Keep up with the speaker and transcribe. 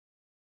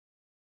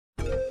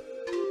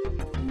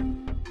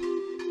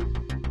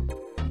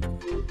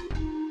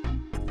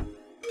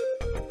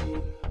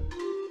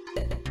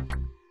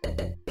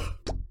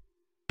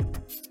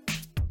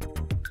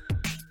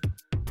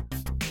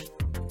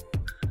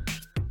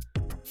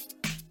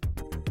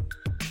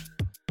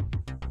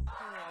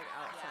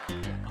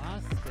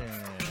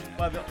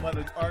by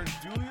the Orange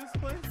Julius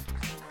place.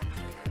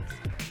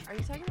 Are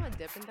you talking about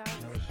Dippin' Dogs?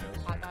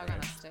 Hot dog on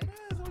a stick. Yeah,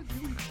 that's what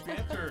Julius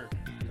banter.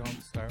 You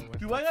don't start with.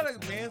 Do I gotta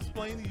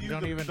mansplain to you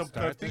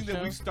the thing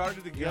that we started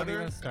You don't together?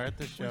 even start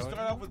the show. We start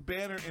off with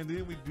banner and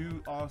then we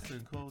do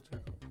Austin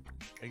culture.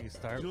 You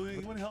start.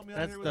 Julian, you want to help me out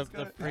That's here with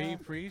the this guy?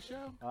 pre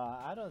show.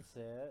 I don't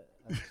say it.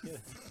 I'm just kidding.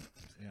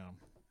 Yeah.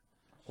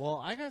 Well,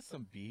 I got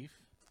some beef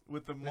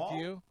With the with mall?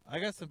 you. I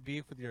got some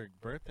beef with your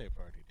birthday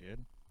party,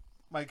 dude.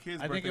 My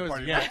kid's I think birthday it was-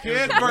 party. yeah, My it was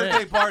kid's lit.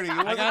 birthday party. It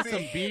I got wasn't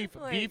some me. beef,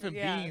 Like, beef and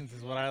yeah. beans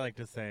is what I like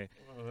to say.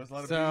 Oh, there's a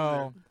lot of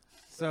So,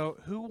 so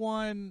who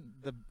won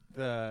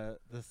the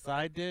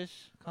side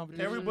dish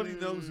competition? everybody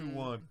knows who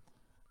won.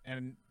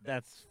 And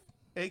that's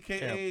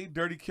AKA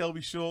Dirty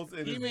Kelby Schultz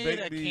and he his made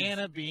baked a beans. can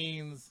of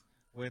beans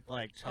with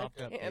like chopped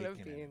up Can bacon. of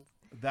in it. beans.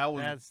 That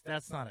was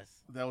That's not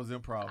a. that was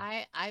improv.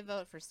 I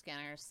vote for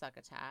Skinner's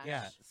Succotash.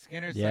 Yeah,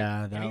 Skinner's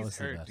Yeah, like, that and he's was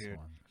the hurt, best dude.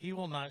 one. He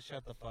will not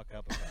shut the fuck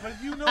up about it.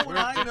 But you know what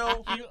I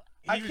know?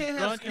 He I was can't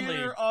have drunkenly-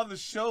 Skinner on the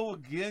show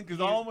again because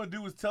He- all I'm gonna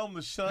do is tell him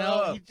to shut No,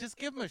 up. you just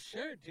give him a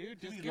shirt, dude.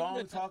 Just He give him long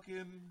the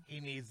talking. He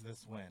needs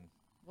this win.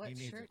 What He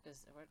needs shirt it.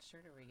 what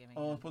shirt are we giving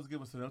Oh, I'm him? supposed to give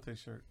him a Cenote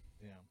shirt.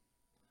 Yeah.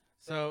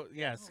 So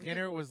yeah,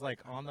 Skinner was like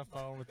on the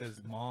phone with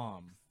his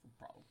mom.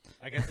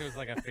 I guess it was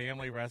like a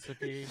family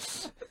recipe,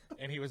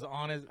 and he was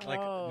on his like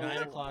Oh. 9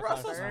 o'clock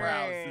Brussels last night.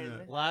 sprouts.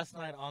 Burn. Last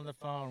night on the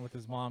phone with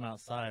his mom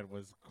outside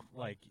was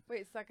like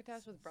Wait,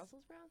 succotash with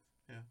Brussels sprouts?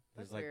 there's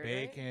That's like weird, right?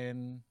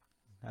 bacon.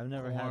 I've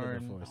never had it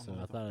Corn. before, so I'm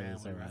I thought it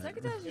was family alright.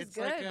 recipe. Succotash is It's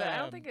good, like, but I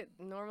don't think it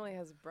normally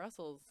has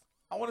Brussels.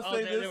 I want to Oh,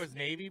 say there this. was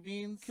navy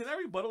beans. Can I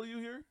rebuttal you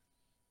here?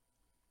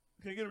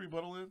 Can I get a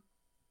rebuttal in?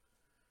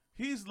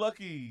 He's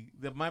lucky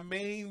that my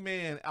main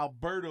man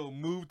Alberto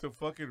moved to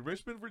fucking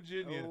Richmond,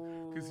 Virginia,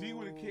 because he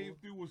would have came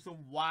through with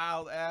some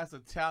wild ass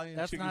Italian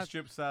That's chicken not-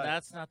 strip side.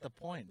 That's not the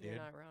point, You're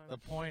dude. not wrong. The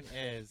point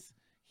is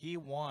he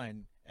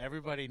won.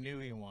 Everybody knew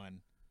he won,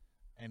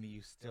 and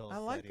you still. I said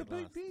like he the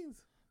baked lost. beans.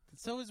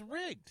 So it's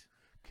rigged.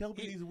 Kelby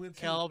needs to win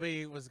too.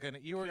 Kelby was gonna.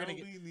 You were gonna.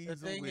 Kelby The needs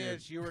a thing win.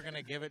 is, you were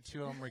gonna give it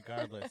to him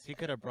regardless. He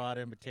could have brought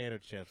in potato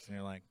chips, and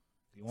you're like,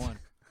 you won.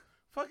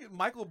 Fucking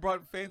Michael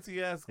brought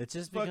fancy ass It's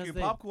just because fucking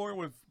they, popcorn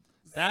with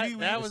That seaweed.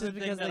 that it's was just the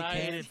thing because that they I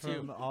came hated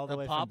from too. all the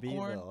way popcorn. from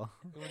Beeville.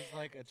 It was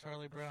like a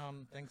Charlie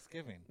Brown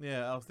Thanksgiving.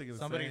 Yeah, I was thinking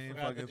Somebody the same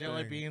forgot the fucking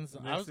jelly thing. beans.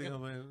 Next thing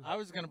I'm in- I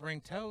was gonna bring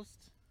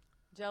toast.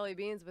 Jelly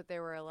beans, but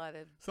there were a lot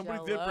of Somebody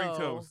Jell-O. did bring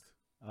toast.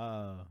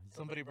 Oh,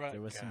 Somebody brought.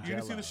 There was some God. You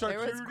didn't see the Jell-O.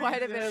 charcuterie? There was quite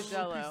a bit They of had little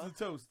Jell-O. pieces of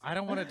toast. I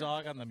don't want a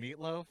dog on the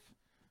meatloaf,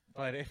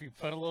 but if you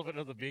put a little bit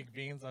of the baked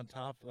beans on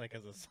top, like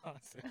as a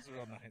sauce, it's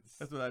real nice.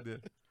 That's what I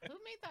did. Who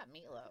made that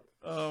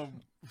meatloaf?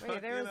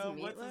 Wait, there was fucking,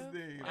 what's his meatloaf?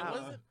 name? It Wow.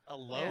 wasn't a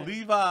loaf.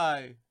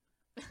 Levi,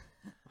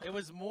 It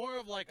was more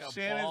of like a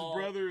Shannon's ball.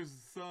 brother's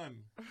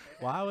son.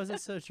 why was it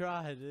so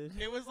dry, dude?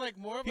 It was like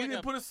more of He like didn't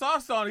a. put a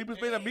sauce on. He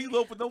just made a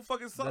meatloaf with no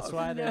fucking sauce. That's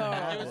why I didn't No.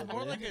 have It was more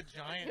dude. like a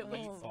giant Oh,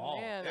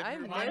 meatball. man, It I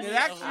reminded missed It me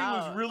of- actually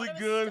was out. really What was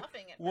good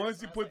stuffing it once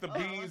first? you I put the was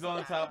like, oh, beans what's on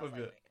that? top I was of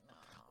like, it.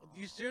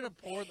 You should have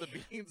poured the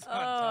beans on Oh,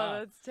 top.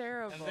 that's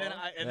terrible.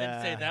 And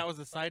then say Yeah. that was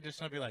a side dish,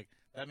 and I'd be like,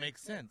 that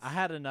makes sense. I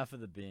had enough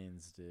of the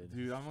beans, dude.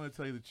 Dude, I'm gonna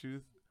tell you the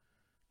truth.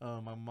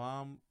 My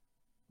mom,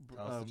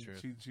 Tell us the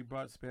truth. she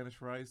brought Spanish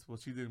rice. Well,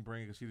 she didn't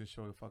bring it because she didn't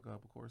show the fuck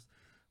up, of course.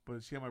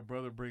 But she had my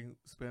brother bring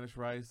Spanish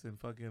rice and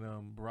fucking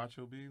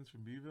borracho beans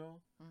from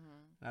Beeville.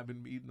 And I've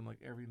been eating them like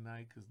every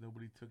night because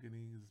nobody took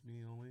any. It's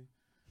me only.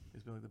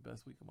 It's been like the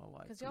best week of my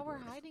life. Because y'all were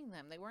hiding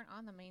them. They weren't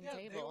on the main yeah,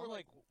 table. they were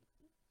like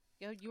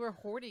You were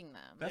hoarding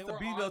them. That's they the were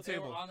Beeville on, They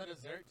table. were on the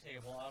dessert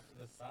table off to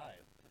the side.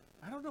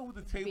 I don't know what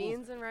the table.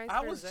 Beans and rice.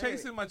 I for was dessert.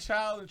 chasing my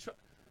child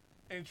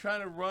and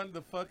trying to run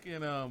the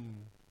fucking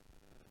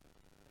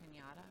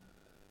Pinata.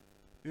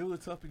 It was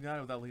a tough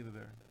pinata without Lena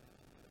there.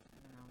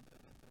 I don't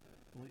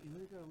know. Like, you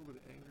know, got a little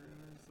bit of anger in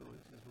her, so like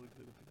she's really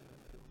good at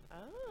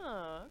pinata.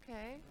 Oh,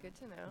 okay. Good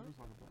to know. We'll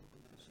talk about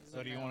it.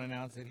 So do you want to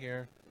announce it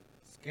here?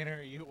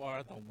 Skinner, you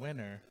are the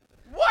winner.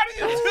 What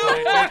are you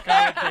doing? This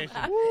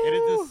competition. It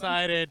is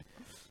decided.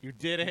 You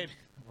did it.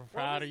 We're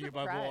proud was of you, the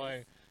my prize?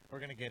 boy. We're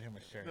going to get him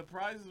a shirt. The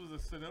prizes was a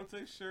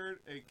Cenote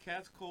shirt, a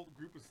Cat's Cult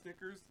group of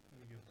stickers. Let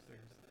me get some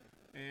stickers.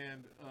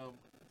 And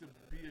to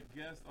be a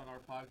guest on our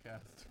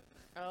podcast.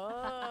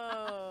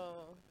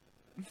 Oh,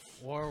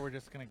 Or we're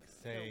just going to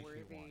so say he won.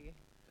 worthy.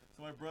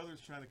 So my brother's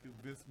trying to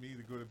convince me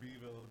to go to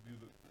Beeville to do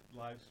the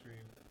live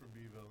stream from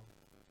Beeville.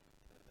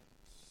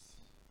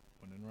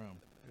 When in Rome.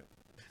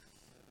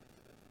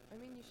 I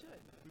mean, you should.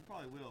 We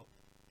probably will.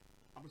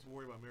 I'm just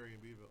worried about marrying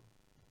Beeville.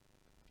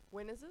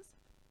 When is this?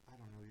 I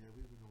don't know yet.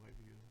 We have no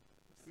idea.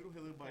 We don't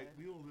live by. Okay.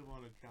 We don't live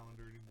on a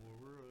calendar anymore.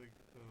 We're like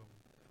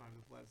time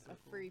to flat A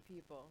circle. free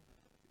people.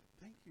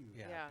 Thank you.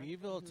 Yeah, Yeah.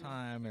 Beeville Mhm.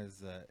 time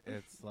is,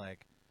 it's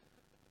like,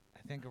 I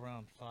think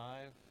around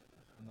 5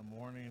 in the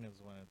morning is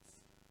when it's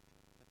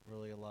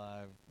really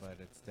alive, but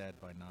it's dead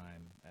by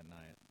 9 at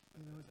night.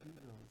 You know, it's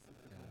Beeville. It's a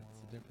different Yeah, it's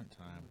a world. different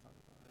time.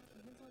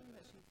 Keegan told me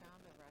that she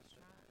found a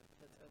restaurant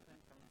that's open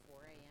from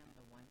 4 a.m.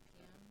 to 1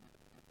 p.m.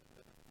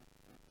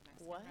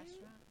 Mexican What?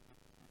 restaurant.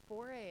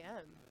 4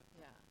 a.m.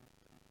 Yeah.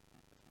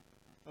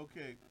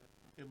 Okay,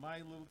 in my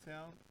little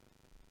town,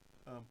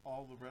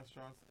 all the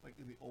restaurants, like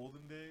in the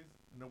olden days,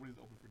 nobody's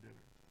open for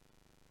dinner.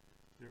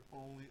 They're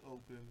only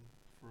open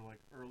for like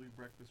early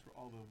breakfast for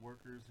all the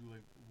workers who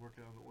like work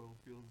out on the oil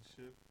fields and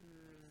shit.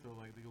 So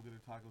like they go get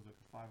their tacos like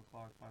at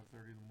 5:00,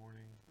 5:30 in the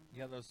morning.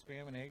 Yeah, those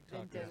spam and egg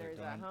tacos And dinner's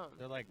are at gone. home.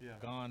 They're like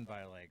gone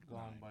by like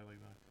Gone 9. by like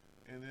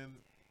 9. And then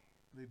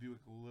they do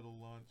like a little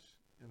lunch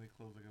and they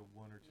close like at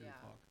 1 or 2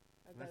 o'clock.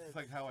 I And bet that's just it's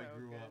like how I so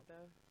grew good, up.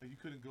 though. Like you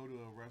couldn't go to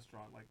a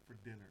restaurant like for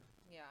dinner.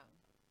 Yeah.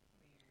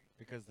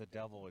 Because the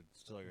devil would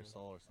steal your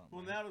soul or something.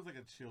 Well, now there's like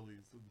a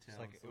Chili's in town.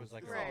 like- so it was it's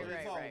like all- Right, it's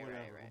right, all right, whatever.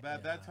 right, right. But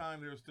at that Yeah.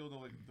 time, there was still no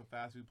like the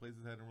fast food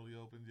places hadn't really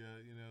opened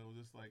yet. You know,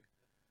 just like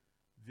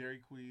Dairy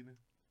Queen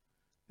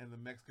and the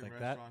Mexican Like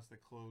that? restaurants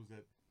that closed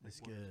at. Like,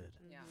 It's 1 or 2. good.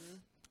 Yeah.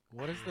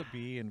 What does the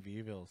B in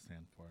Vville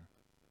stand for?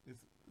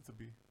 It's a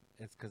B.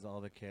 It's because all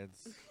the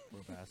kids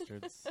were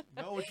bastards.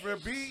 No, it's for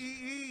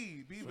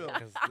BEE, Beeville.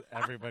 Because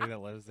everybody that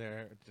lives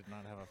there did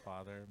not have a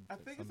father. I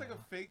think it's like a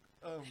fake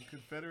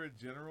Confederate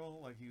general.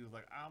 Like he was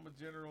like, I'm a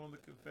general in the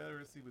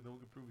Confederacy, but no one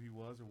could prove he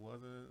was or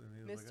wasn't. And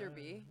he was Mr. like,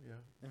 B?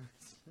 Yeah.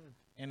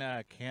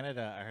 In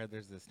Canada, I heard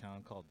there's this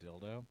town called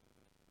Dildo.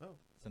 Oh.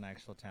 It's an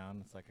actual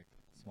town. It's like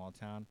a small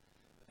town.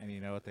 And you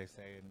know what they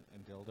say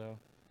in Dildo?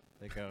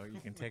 They go, you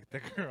can take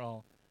the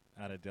girl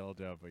out of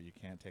Dildo, but you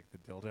can't take the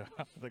dildo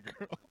out of the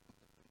girl.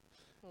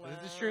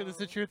 This is true. This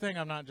is a true thing.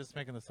 I'm not just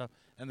making this up.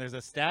 And there's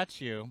a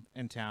statue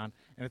in town,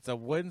 and it's a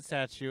wooden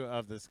statue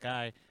of this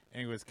guy,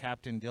 and he was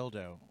Captain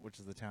Dildo, which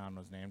is the town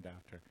was named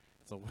after.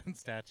 It's a wooden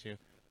statue.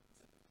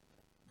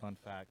 Fun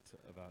fact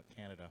about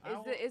Canada.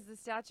 Is the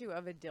statue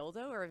of a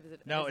dildo or is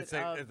it? No, is it's it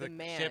a, of it's the a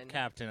man? ship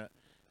captain,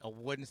 a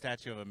wooden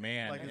statue of a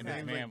man. Like his and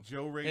name's man, like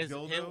Joe Ray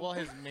Dildo. well,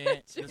 his man,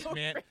 Joe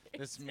Ray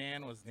this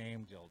man was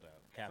named Dildo,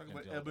 Captain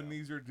Talking Dildo. about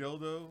Ebenezer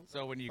Dildo.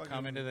 So when you come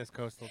fucking- into this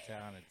coastal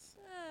town, it's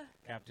Ah,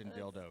 Captain that's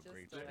Dildo just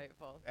greets you.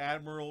 delightful.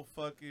 Admiral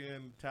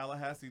fucking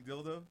Tallahassee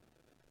Dildo.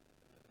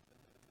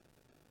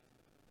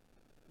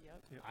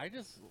 Yep. I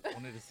just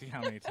wanted to see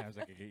how many times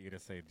I could get you to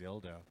say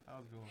dildo. I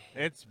was going.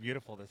 It's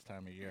beautiful this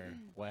time of year.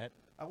 Wet.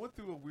 I went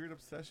through a weird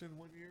obsession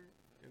one year,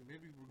 and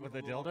maybe we're With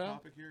going a a little dildo? off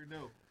topic here.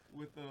 No,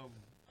 with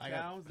I got-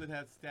 towns that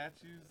had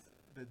statues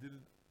that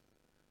didn't.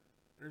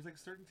 There's like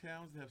certain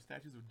towns that have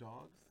statues of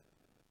dogs.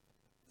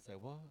 Say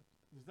what?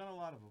 There's not a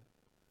lot of them.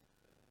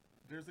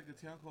 There's like a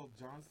town called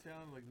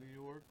Johnstown, like New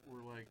York,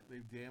 where like they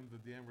dammed the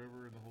damn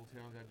river and the whole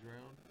town got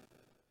drowned.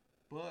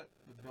 But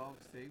the dog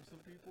saved some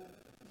people,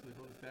 so they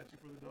built a statue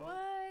for the dog.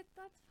 What?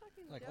 That's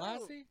fucking Like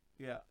dope. Lassie?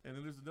 Yeah, and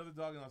then there's another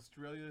dog in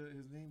Australia.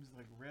 His name is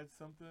like Red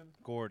something,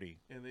 Gordy.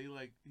 and they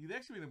like he's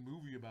actually made a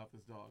movie about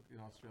this dog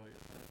in Australia,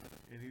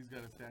 and he's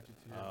got a statue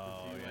to him.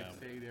 'Cause Oh, he like yeah.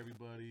 saved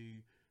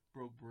everybody,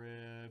 broke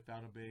bread,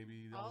 found a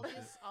baby. All this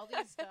these shit. all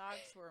these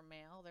dogs were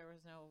male. There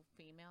was no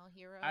female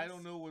heroes. I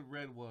don't know what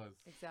Red was.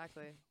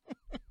 Exactly.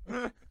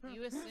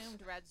 You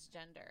assumed Red's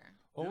gender.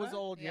 What Did was I?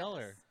 Old Yes.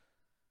 Yeller?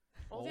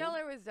 Old Old?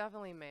 Yeller was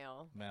definitely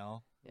male.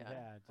 Mel. Yeah.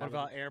 What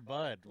about Air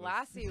Bud? Was-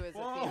 Lassie was a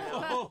Whoa,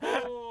 female.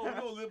 whoa, we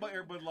don't live by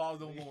Airbud laws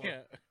no more.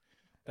 Yeah.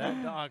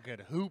 That dog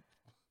could hoop.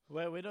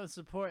 Wait, we don't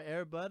support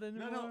Air Bud No,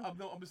 anymore?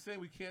 I'm just saying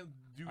we can't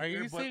do. Are you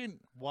Air Bud- saying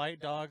white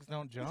dogs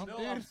don't jump, No,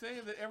 dude? I'm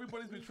saying that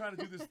everybody's been trying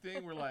to do this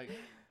thing where like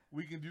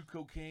we can do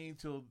cocaine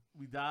till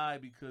we die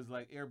because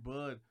like Air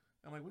Bud.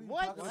 I'm like, what are you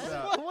What? talking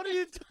about? What are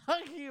you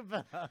talking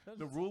about?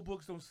 The rule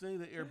books don't say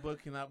that Air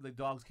Bud cannot. The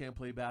dogs can't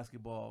play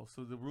basketball,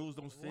 so the rules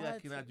don't say I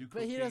What? cannot do But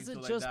cocaine. he doesn't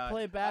till just I die.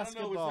 play I don't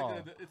basketball.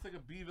 know. It's like a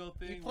Beeville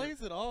thing. He where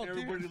plays it all,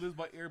 Everybody dude. lives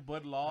by Air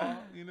Bud law.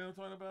 You know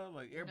what I'm talking about?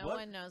 Like Air No Bud.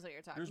 one knows what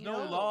you're talking There's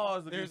about. no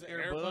laws There's against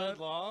Air Bud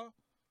law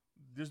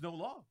There's no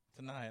law.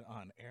 tonight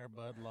on Air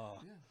Bud law.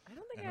 Yeah. I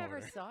don't think In I ever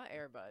order. saw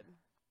Airbud.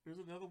 There's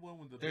another one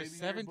with the There's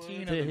baby Air 17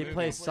 Bud. of Did he them.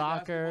 play Play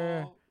soccer?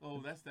 basketball.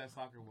 Oh, that's that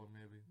soccer one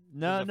maybe.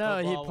 No, There's a no,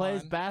 he football plays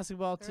one.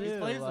 basketball too. There's- He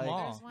plays them like,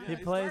 all. There's one- He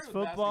it plays started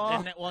with football.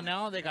 basketball. And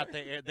now they got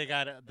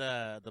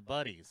the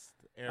buddies.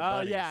 Air Oh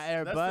buddies. yeah,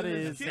 Air That's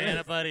Buddies. the-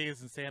 Santa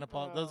buddies and Santa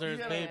Paul. Those are He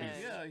his had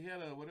babies. Yeah, he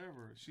had a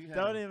whatever. She had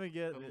Don't a, even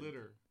get a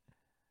litter.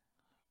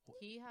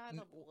 He had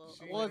a little.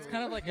 She- Well, it's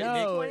kind of like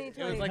No, a Nick,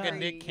 it was like a 2023,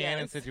 Nick Cannon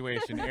yes.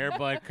 situation. Air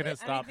Bud couldn't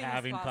stop Anything is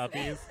having possible.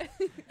 puppies,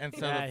 and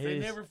so Yeah, the- They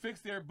he's- never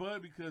fixed Air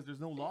Bud because there's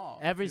no law.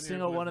 Every in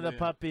single Air one of the Bud's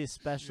puppies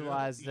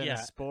specialized in Yeah. a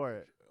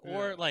sport.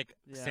 or Yeah. like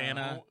Yeah.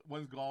 Santa.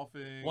 One's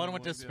golfing. One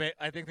went to yeah. space.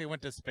 I think they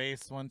went to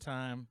space one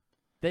time.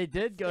 They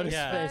did go to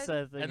Yeah. space,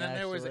 I think. And then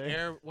there was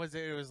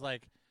actually. it was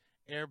like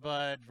Air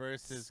Bud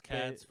versus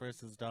cats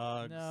versus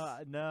dogs. No,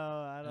 I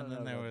don't And know.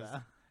 then there about was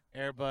that.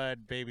 Air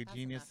Bud Baby That's enough,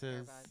 Air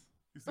Geniuses. Bud.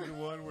 You see the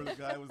one where the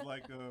guy was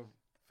like,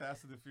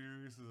 Fast and the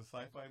Furious is a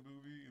sci-fi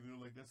movie, and they're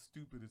like, that's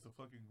stupid. It's a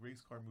fucking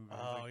race car movie.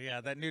 It's Oh like,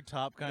 yeah, that new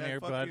Top Gun that Air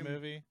Bud fucking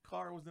movie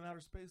car was in outer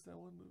space. That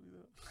one movie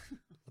though.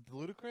 with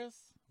Ludacris.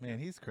 Man,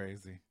 he's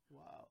crazy.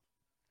 Wow.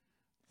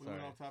 We Sorry.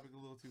 went off topic a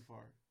little too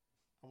far.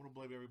 I want to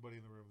blame everybody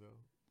in the room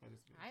though. I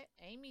just mean.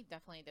 Amy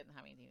definitely didn't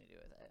have anything to do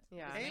with it.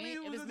 Yeah. Amy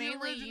it was was the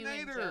mainly you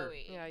and originator.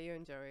 Joey. Yeah, you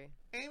and Joey.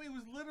 Amy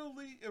was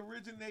literally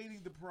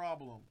originating the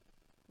problem.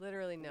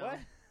 Literally no. What?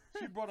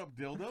 She brought up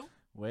dildo.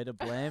 Way to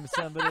blame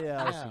somebody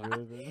else, Yeah.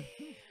 Rubin.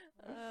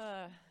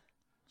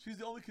 She's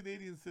the only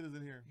Canadian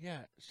citizen here. Yeah,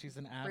 she's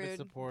an avid Rude.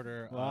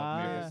 supporter of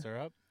Why? maple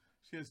syrup.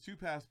 She has 2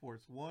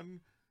 passports.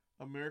 One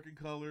American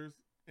colors,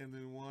 and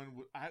then one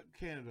with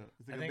Canada.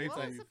 It's I like think a it's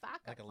Well, basic it's a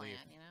backup like a plan, leaf.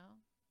 you know.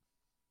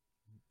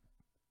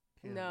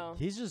 Canada. No.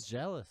 He's just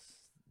jealous.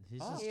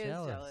 He's Oh. just He is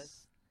jealous.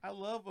 jealous. I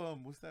love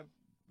what's that?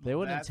 They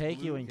wouldn't Labatt's take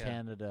you Blue? in Yeah.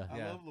 Canada. I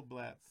Yeah. love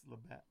Labatt's. The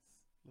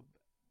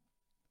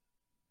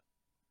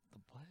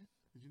what?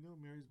 Did you know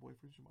Mary's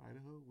boyfriend's from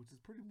Idaho, which is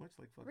pretty much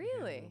like fucking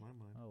Really? Canada in my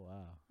mind. Oh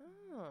wow.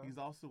 Oh. He's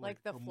also Like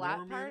like the a flat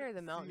Mormon, part or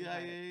the mountain part?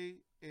 CIA,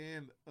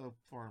 and a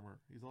farmer.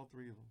 He's all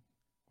 3 of them.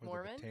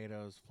 Where Mormon? the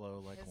potatoes flow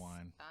like His,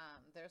 wine.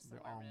 There's some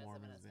They're all Mormonism in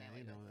Mormons, his man. family.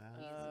 You know but that.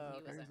 He Oh,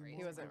 wasn't okay. raised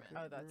He wasn't- Mormon.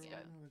 oh, that's yeah.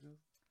 good.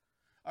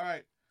 All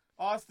right,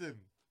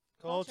 Austin.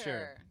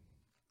 Culture.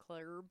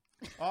 Club.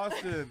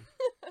 Austin.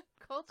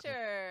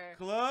 Culture.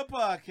 Club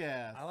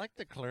Podcast. I like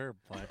the Club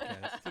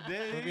podcast.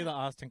 Today, Maybe the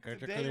Austin Culture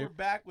today we're Club.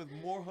 back with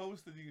more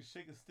hosts than you can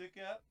shake a stick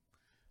at.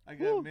 I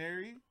got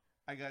Mary,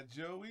 I got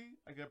Joey,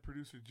 I got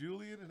producer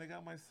Julian, and I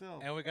got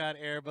myself. And we got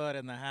Airbud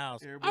in the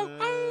house. Airbud.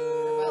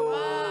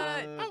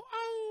 Airbud.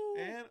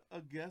 And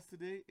a guest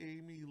today,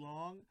 Amy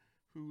Long,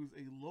 who's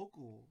a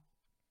local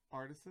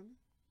artisan,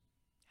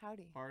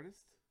 Howdy.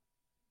 artist,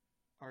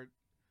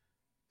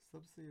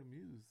 some say a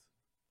muse.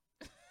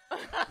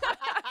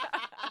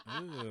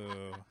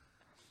 Ooh.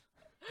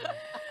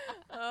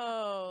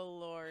 Oh,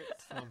 Lord.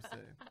 Some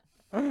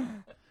say.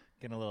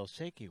 Getting a little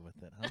shaky with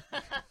it, huh?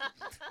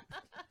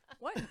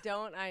 What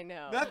don't I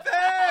know?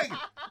 Nothing!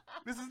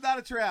 This is not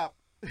a trap.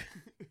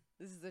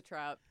 This is a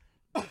trap.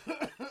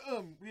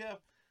 Yeah.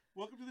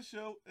 Welcome to the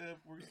show.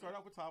 We're going to start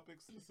off with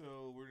topics.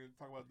 So we're going to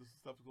talk about the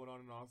stuff that's going on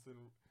in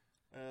Austin.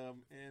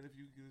 And if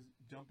you can just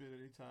jump in at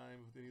any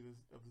time with any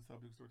of the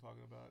subjects we're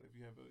talking about, if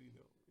you have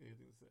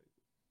anything to say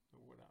or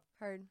whatnot.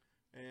 Heard.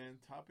 And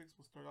topics,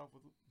 we'll start off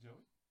with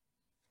Joey.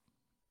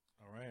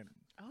 All right.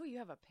 Oh, you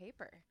have a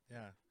paper.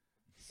 Yeah.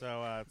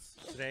 So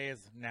today is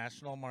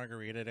National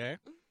Margarita Day.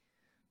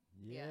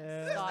 Yes.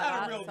 Yeah. Saw not a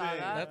that, real saw day.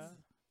 that. That's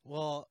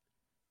well,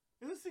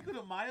 Is it Cinco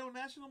de Mayo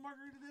National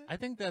Margarita Day? I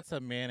think that's a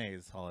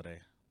mayonnaise holiday.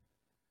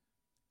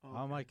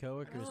 All my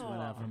coworkers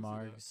went out for Oh.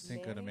 Margs.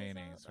 Cinco de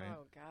mayonnaise, right?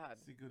 Oh, God.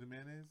 Cinco de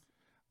Mayonnaise.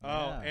 Oh,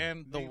 Yeah.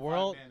 and the Name 5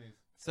 world. mayonnaise.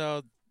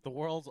 So the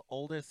world's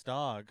oldest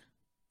dog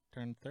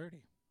turned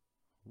 30.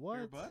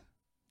 What? Airbud?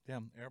 Yeah,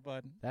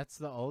 Airbud. That's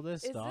the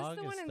oldest Is dog.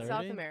 this the one in 30?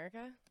 South America?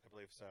 I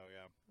believe so.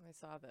 Yeah. I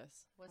saw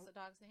this. What's the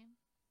dog's name?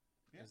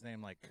 Yeah. His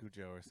name like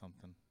Cujo or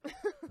something.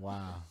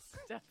 Wow.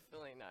 It's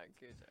definitely not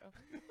Cujo.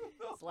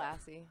 It's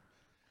Lassie.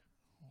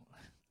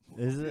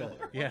 Is it?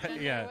 Yeah,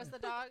 Gender yeah. was the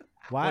dog?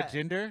 Why? What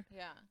gender?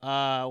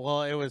 Yeah.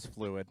 Well, it was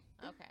fluid.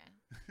 Okay.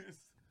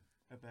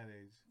 At that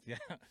age. Yeah,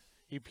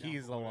 he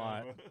pees a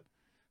lot,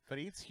 but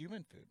he eats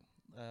human food.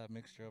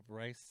 Mixture of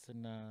rice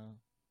and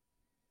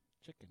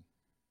chicken.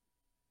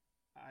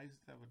 I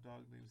used to have a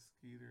dog named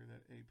Skeeter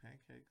that ate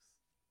pancakes.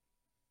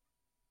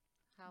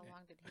 How Yeah.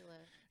 long did he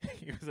live?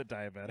 He was a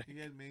diabetic. He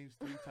had mange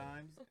 3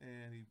 times,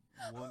 and he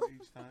won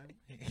each time.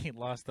 He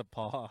lost a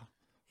paw.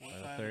 One By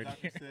the time, third the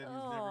doctor year. said he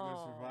was never going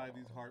to survive Oh.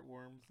 these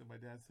heartworms, and my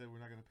dad said we're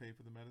not going to pay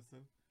for the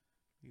medicine.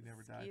 He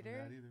never died from Skeeter?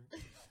 that either.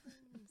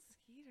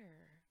 Skeeter.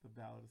 The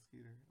Ballad of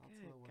Skeeter. I'll tell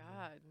Good it one day.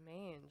 God.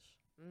 Mange.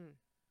 Mm.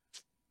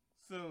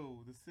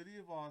 So, the city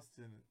of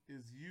Austin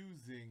is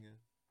using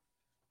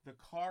the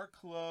car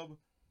club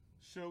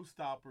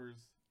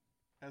showstoppers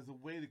as a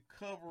way to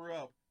cover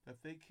up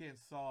that they can't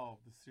solve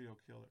the serial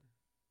killer.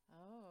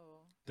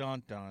 Oh.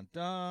 Dun dun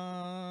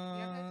dun.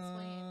 You have to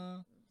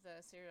explain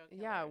the serial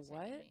killer. Yeah, you're saying to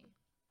what? me.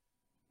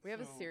 We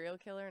have a So- serial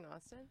killer in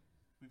Austin?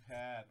 We've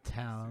had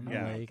Town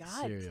Yeah. Lake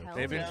God, serial. tell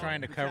They've been me. Down-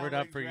 trying to the cover it Town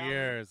up Lake for drowning.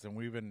 years, and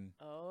we've been.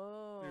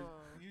 Oh.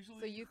 There's usually.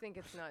 So you think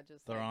it's not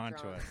just They're like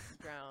onto drunk, us.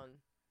 drown.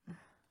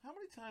 How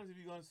many times have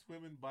you gone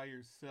swimming by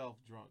yourself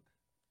drunk?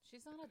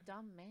 She's not a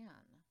dumb man.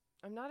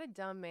 I'm not a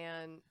dumb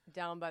man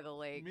down by the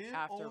lake Men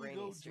after only rainy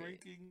go street.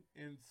 drinking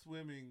and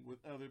swimming with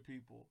other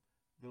people.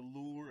 The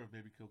lure of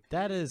maybe cocaine.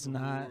 That is the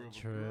not lure of a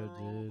true,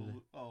 girl, the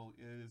dude. oh,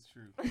 it is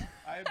true.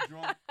 I have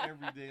drunk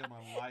every day of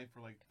my life for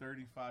like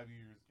 35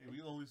 years, and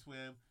we only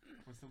swam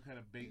when some kind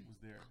of bait was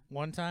there.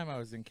 One time I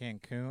was in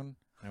Cancun.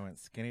 I went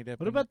skinny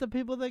dipping. What about the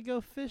people that go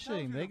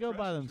fishing? an They go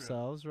by impression trip.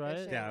 themselves, right?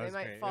 Fishing. Yeah, it they was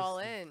might great. fall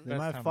It's in. the They best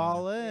might time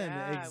fall on. in. Yeah,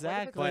 what if it's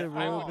Exactly, a But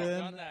fall? I've Rubin.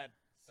 done that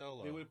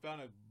solo. They would have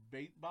found a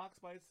bait box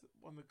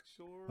on the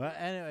shore. Well,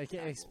 anyway,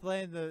 Tackle.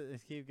 explain the.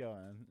 Keep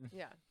going.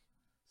 Yeah.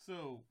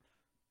 So,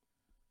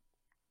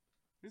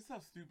 this is how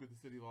stupid the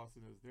city of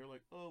Austin is. They're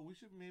like, oh, we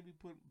should maybe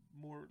put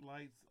more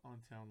lights on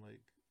Town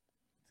Lake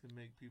to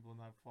make people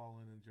not fall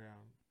in and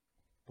drown.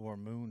 Or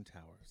moon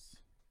towers.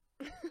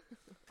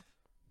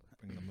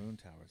 Bring the moon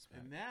towers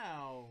back. And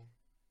now,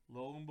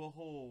 lo and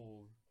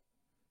behold,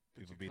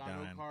 the People be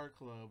Chicano dying. Car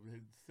Club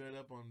had set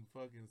up on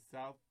fucking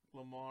South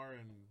Lamar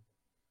and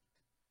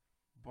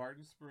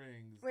Barton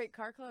Springs. Wait,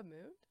 Car Club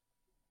moved?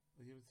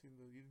 You haven't seen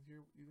you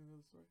didn't know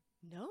the story?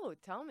 No,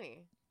 tell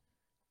me.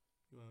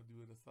 You want to do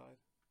it aside?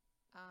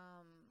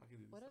 I can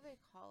do What do this. they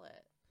call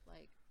it?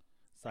 Like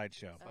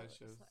Sideshow. oh,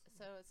 Sideshows.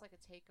 so it's like a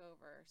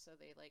takeover. So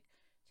they like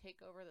take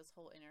over this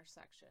whole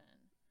intersection,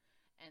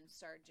 and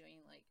start doing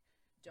like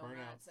Burnouts.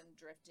 donuts and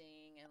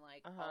drifting and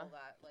like Uh-huh. all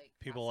that like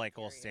People Fast and like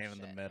will Furious stand in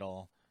the shit.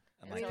 middle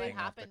and And like so hang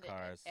off the it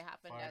cars. It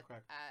happened at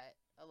Firecracker.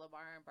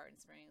 Lamar and Barton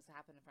Springs. It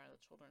happened in front of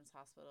the Children's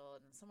Hospital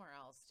and somewhere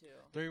else too.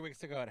 3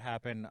 weeks ago, it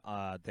happened.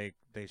 They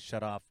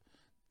shut off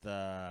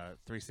the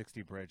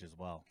 360 bridge as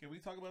well. Can we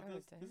talk about Oh,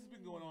 this? This has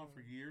been going on for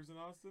years in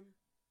Austin,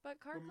 But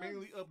car but clubs,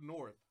 mainly up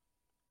north.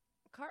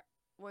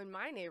 well, in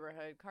my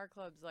neighborhood, car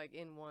clubs like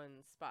in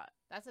one spot.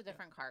 That's a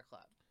different car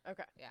club.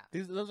 Okay.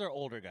 Yeah. Those are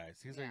older guys.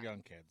 These are Yeah.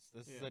 young kids.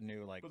 This is Yeah. a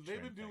new like. But they've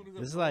been trend doing thing. this.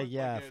 This is up like, north,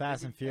 yeah, they've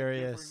Fast been and at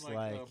Furious, different,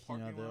 like, you know,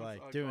 parking they're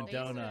lots, like doing They used to do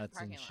it in donuts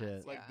and parking lots,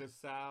 shit. like yeah. the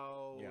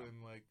Sal Yeah.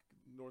 and like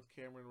North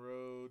Cameron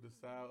Road, the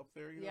Sal up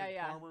there, you know, Yeah, like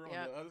yeah, Palmer on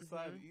yeah. the other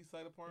side, Mhm. the east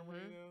side of Palmer,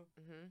 you know,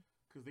 Mm-hmm.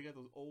 because they got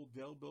those old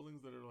Dell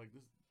buildings that are like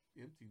just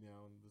empty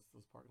now, and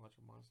those parking lots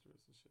are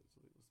monstrous and shit, so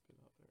they just spin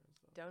out there and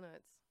stuff.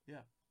 Donuts.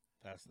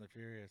 Fast and the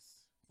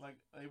Furious. Like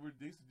they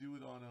used to do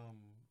it on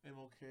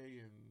MLK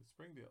in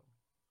Springdale.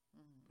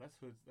 Mhm. That's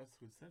hood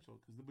central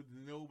because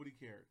nobody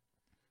cared.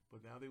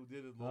 But now they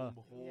did it, lo and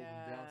behold,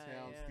 Yeah, in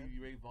downtown yeah. Stevie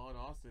Ray Vaughan,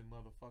 Austin,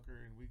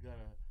 motherfucker, and we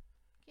gotta.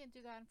 Can't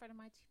do that in front of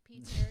my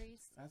P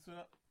series. That's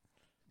what.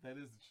 That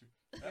is the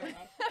truth.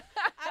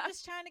 I'm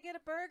just trying to get a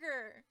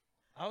burger.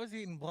 I was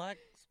eating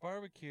Black's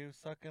barbecue,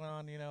 sucking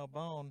on a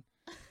bone,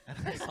 and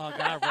I saw a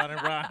guy running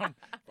around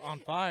on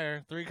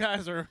fire. 3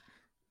 guys are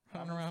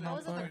running around That on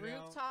was at fire. the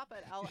rooftop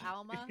at El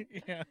Alma.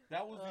 Yeah,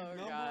 That was the Oh,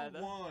 number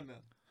God. one.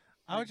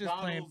 I was just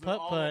playing McDonald's in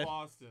all of putt-putt.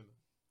 Austin.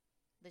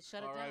 They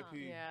shut it down.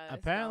 R.I.P. Yeah. it's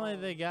Apparently,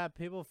 gone. they got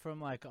people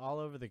from like all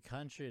over the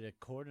country to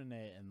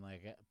coordinate and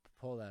like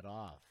pull that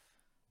off.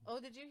 Oh,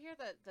 did you hear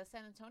that the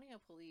San Antonio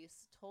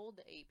police told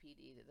the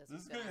APD that this This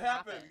was is going gonna to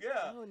happen.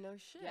 Yeah. Oh no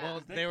shit. Yeah.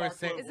 Well, They they were car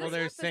saying. club Well, was-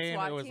 they're Is this what the saying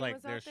SWAT it was team like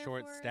was they're out there for,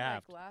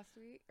 short-staffed. like last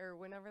week or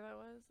whenever that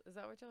was. Is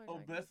that what y'all are Oh,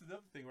 talking but that's the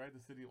other thing, right? The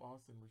city of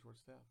Austin was short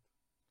staffed.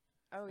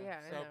 Oh yeah.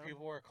 I So know.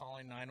 people were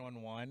calling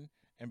 911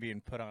 and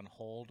being put on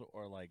hold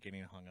or like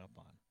getting hung up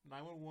on.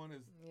 911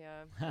 is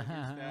Yeah.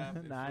 understaffed.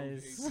 and so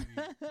Nice. is APD.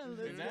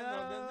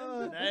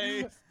 Let's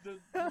And go. the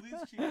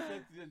police chief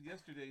said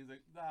yesterday, he's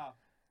like, nah,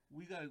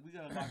 we got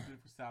locked in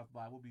for South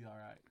by. We'll be all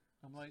right.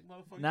 I'm like,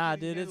 motherfucker. Nah, you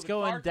dude, handle it's the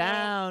going car club?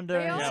 down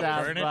during Yeah,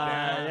 South burn it by.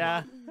 down.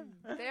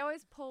 Yeah. They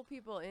always pull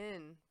people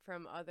in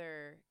from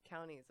other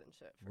counties and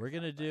shit. for We're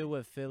gonna South by. do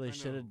what Philly I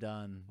should know. have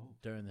done Oh.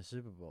 during the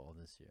Super Bowl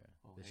this year.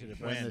 Oh, They hey. should have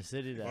burned When? the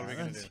city down. What are we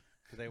gonna do?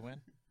 Did they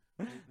win?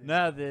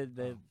 No,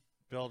 they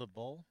Build a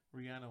bull?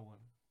 Rihanna won.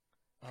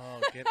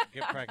 Oh, get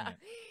pregnant.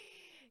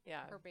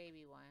 Yeah. Her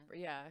baby one.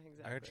 Yeah.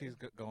 Exactly. I heard she's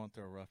going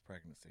through a rough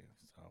pregnancy.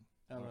 So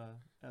Ella.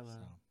 So.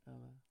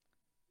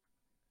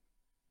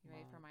 You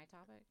ready for Mom. my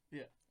topic?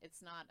 Yeah.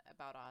 It's not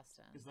about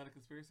Austin. Is that a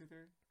conspiracy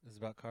theory? this is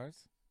about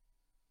cars.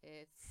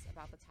 It's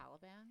about the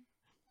Taliban.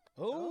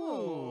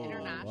 Oh,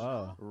 International.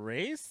 Whoa.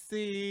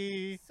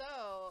 racy. So,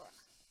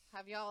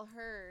 have y'all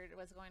heard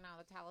what's going on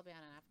with the Taliban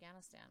in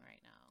Afghanistan right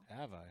now?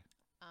 Have I?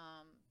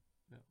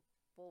 No.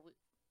 Well,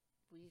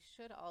 we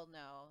should all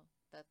know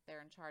that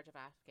they're in charge of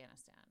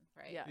Afghanistan,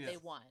 right? Yes. They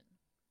Yes. won.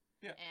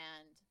 Yeah.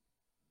 And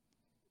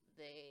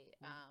they,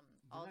 Well,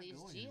 all they're not these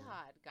going anywhere.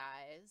 jihad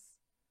guys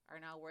are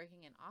now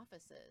working in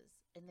offices,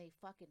 and they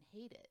fucking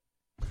hate it.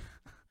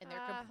 And they're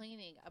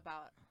complaining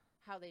about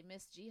how they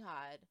miss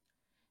jihad,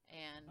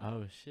 and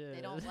Oh shit.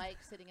 they don't like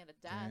sitting at a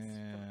desk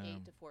from 8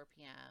 Damn. to 4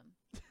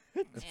 p.m.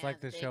 It's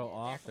like the And show they're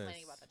Office.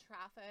 complaining about the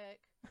traffic.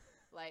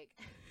 Like,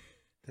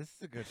 This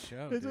is a good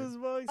show, This dude. was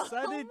more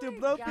exciting Oh to my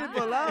blow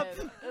people up.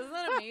 God. Isn't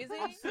that I'm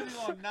amazing? sitting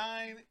on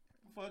 9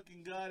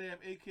 fucking goddamn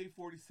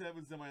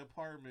AK-47s in my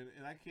apartment,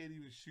 and I can't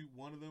even shoot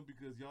one of them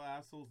because y'all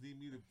assholes need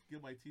me to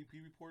get my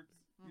TP reports.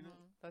 You know,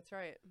 That's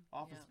right.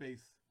 Office Yeah.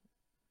 Space,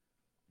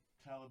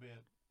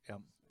 Taliban.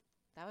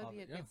 that would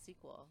be a Yeah. good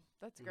sequel.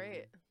 That's Mhm.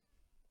 great.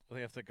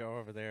 We have to go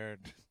over there.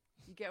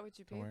 You get what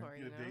you pay Don't for, worry.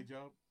 you Get a day know?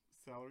 job,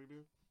 salary,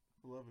 dude.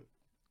 I love it.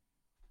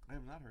 I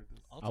have not heard this.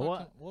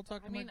 We'll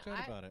talk to I mean, Mike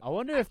Judd about it. I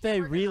wonder I if they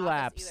can't work in an office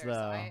relapse either, so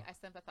though. I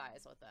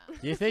sympathize with them.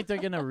 Do you think they're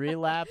gonna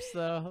relapse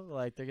though?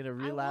 Like they're gonna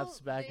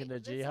relapse Well, back they- into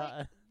it's like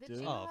jihad? the Dude.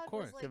 jihad Oh, of was,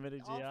 course. like,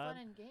 Committing all jihad?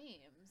 fun and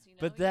games, you know?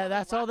 But You had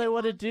that's all they rocket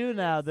want to do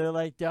now. launchers. They're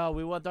like, yo,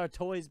 we want our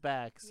toys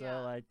back. So Yeah.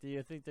 like, do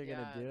you think they're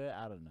gonna Yeah. do it?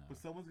 I don't know. But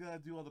someone's got to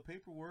do all the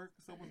paperwork.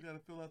 Someone's got to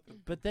fill out the.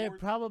 But they reports.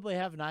 probably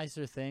have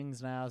nicer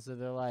things now, so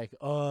they're like,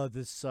 oh,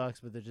 this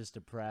sucks, but they're just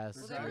depressed.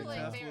 Well, They're they were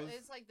driving like, Teslas.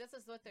 it's like this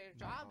is what their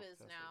No, job no, is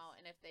Teslas. now,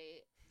 and if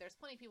there's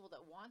plenty of people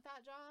that want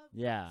that job.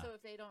 Yeah. So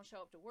if they don't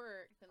show up to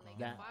work, then they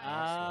That- get fired.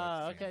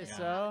 ah, and okay, they don't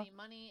so- have any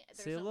money.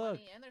 There's see, no look.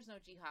 money, and there's no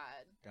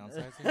jihad.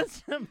 Downsizing?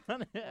 That's the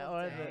money. Oh,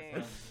 or dang.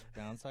 the-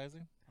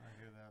 Downsizing? I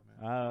hear that,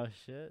 man. Oh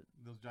shit.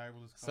 Those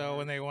driverless cars. So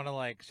when they want to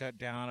like shut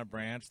down a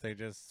branch, they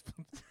just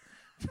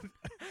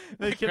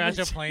They can crash a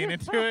just- plane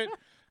into it.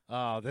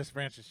 Oh, this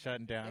branch is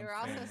shutting down. They were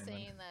also And then-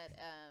 saying that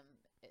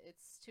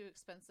it's too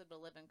expensive to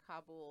live in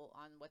Kabul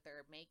on what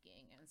they're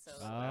making, and so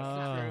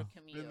Ah. that's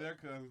Been a commute. there,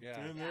 cuz.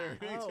 Yeah. Been there.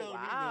 Yeah. Ain't Oh, telling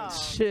me wow.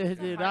 nothing. Shit, a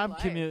dude, hard I'm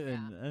life,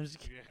 commuting. yeah. I'm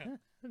just, Yeah.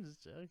 I'm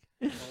just joking.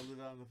 Hold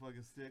it out on the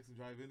fucking sticks and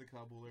drive into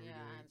Kabul every day.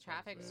 Yeah, and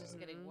traffic is just Mhm.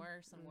 getting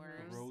worse and Mhm.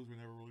 worse. The roads were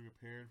never really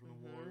repaired from the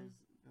Mhm. wars.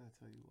 I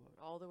tell you what.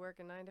 All the work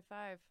in 9 to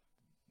 5.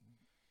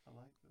 I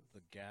like this.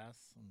 The gas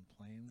and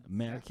planes,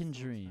 American That's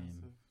so Dream.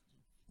 expensive.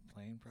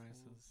 plane So prices.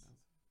 expensive.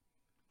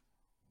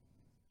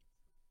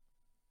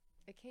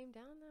 It came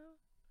down though.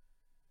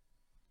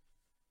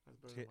 That's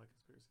better Do- than my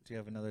conspiracy. Do you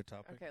have another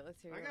topic? Okay,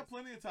 let's hear. I got yours.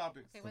 plenty of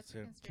topics. Okay, what's Let's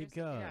your hear it. conspiracy? Keep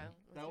going. Yeah.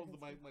 That what's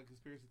was your my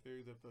conspiracy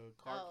theory that the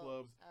car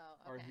clubs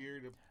are okay. here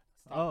to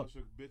Oh. stop us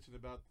from bitching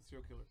about the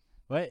serial killer.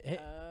 Wait, hey,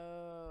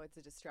 Oh, it's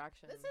a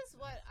distraction. This is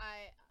what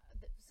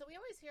so we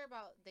always hear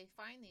about they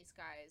find these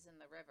guys in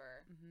the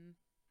river, Mm-hmm.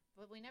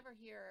 but we never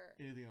hear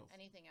Anything else?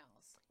 anything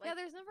else. Yeah,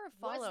 there's never a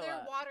follow was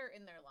there up. water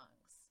in their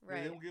lungs? They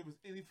Right. don't give us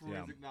any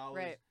forensic knowledge.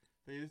 Right.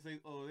 They just say,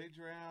 "Oh, they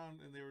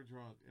drowned and they were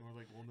drunk," and we're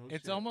like, "Well, no."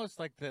 It's shit. almost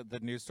like the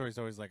news story is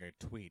always like a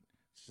tweet.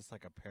 It's just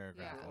like a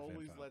paragraph. Yeah. They're of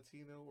always info.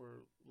 Latino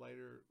or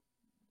lighter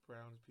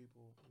brown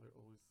people. They're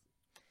always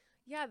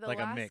Yeah, the Like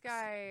a last mix.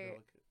 guy.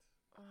 delicate.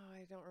 Oh,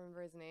 I don't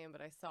remember his name,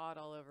 but I saw it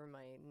all over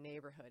my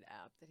neighborhood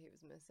app that he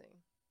was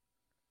missing.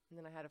 And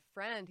then I had a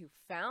friend who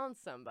found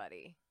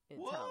somebody in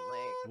Town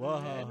Lake. Whoa.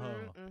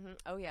 Mm-hmm.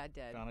 Oh yeah,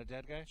 dead. Found a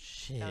dead guy.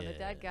 shit. Found a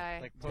dead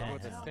guy. Like poke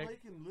with a Damn. stick.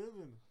 Lake and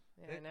living.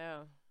 Yeah, I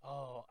know.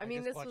 Oh, I mean,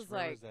 just this watched was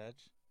River's like-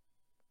 Edge.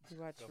 You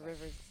watched Go back.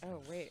 Rivers.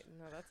 Oh wait,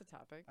 no, that's a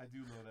topic. I do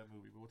know that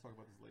movie, but we'll talk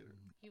about this later.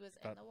 He was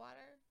in But- the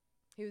water.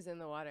 He was in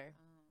the water,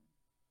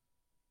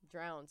 Oh,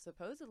 drowned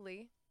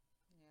supposedly.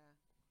 yeah.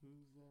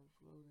 Who's that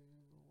floating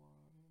in the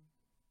water?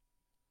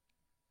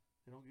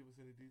 They don't give us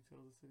any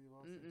details of the city of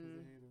Austin because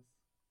Mm-mm. they hate us.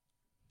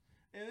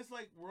 And it's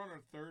like we're on our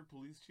third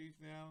police chief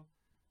now,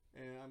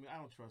 and I mean I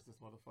don't trust this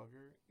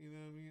motherfucker. You know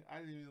what I mean? I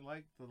didn't even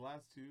like the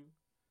last two.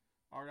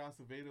 Art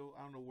Acevedo,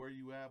 I don't know where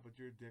you at, but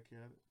you're a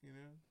dickhead. You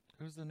know,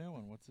 Who's the new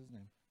one? What's his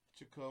name?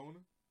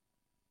 Chacon.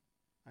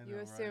 I You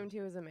know, assumed right?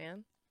 he was a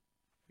man.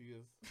 He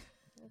is.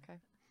 Okay.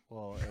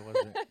 Well, it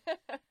wasn't.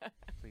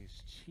 Please,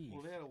 chief.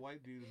 Well, they had a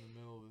white dude in the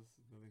middle of this.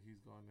 I think he's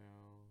gone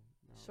now.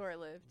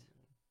 Short-lived.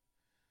 Yeah.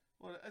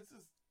 Well, it's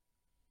just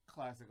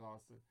classic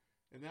Austin.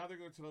 And now they're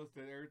going to tell us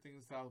that everything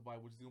in South by,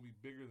 which is going to be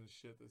bigger than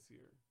shit this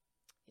year.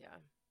 Yeah.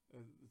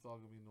 It's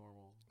all going to be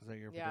normal. Is that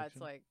your Yeah, it's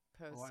prediction? like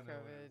Oh, I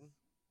know it post-COVID is.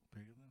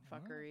 Bigger than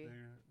fuckery.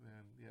 Bigger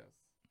than, yes,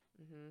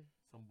 Mm-hmm.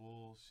 some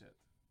bullshit.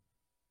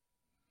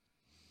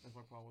 That's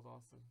my problem with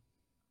Austin.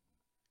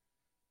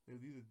 They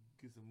need to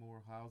get some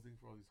more housing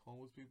for all these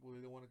homeless people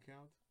they don't want to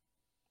count.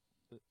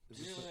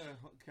 Is We it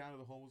haven't had a count of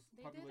the homeless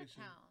They did a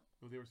population. count.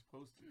 No, they were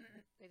supposed to.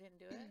 They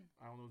didn't do it.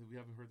 I don't know. We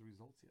haven't heard the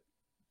results yet.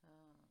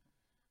 Oh.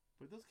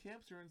 But those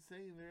camps are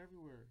insane. They're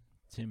everywhere.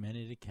 Too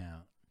many to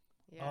count.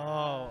 Yeah.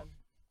 Oh.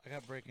 I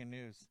got breaking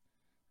news.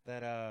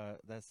 That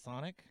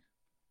Sonic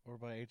over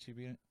by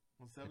HEB,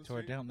 On they 7th tore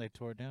it Street? down. They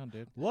tore it down,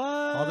 dude. What?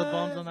 All the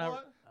bums on that.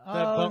 What? Oh,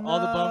 All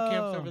the bum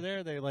camps no. over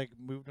there, they like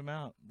moved them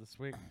out this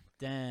week.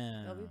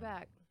 Damn. They'll be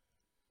back.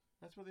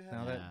 That's where they have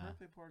Now like, that-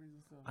 birthday parties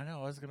and stuff. I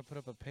know. I was gonna put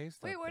up a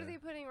paste. Wait, up what are there. they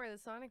putting where the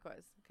Sonic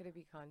was? Could it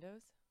be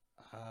condos?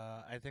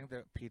 I think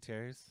they're P.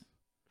 Terry's.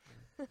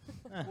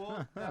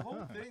 Well, that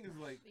whole thing is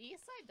like The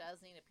East Side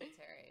does need a P.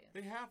 Terry.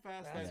 they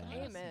half-assed That's that.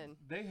 awesome. Amen.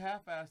 They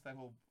half-assed that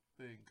whole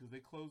thing because they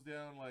closed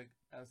down like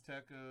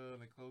Azteca and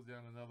they closed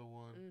down another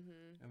one,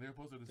 Mm-hmm. and they're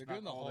supposed to just They're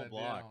doing the knock all whole that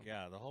block. down.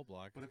 Yeah, the whole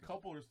block. But a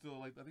couple are still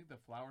like I think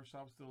the flower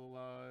shop's still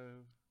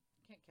alive.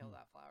 Can't kill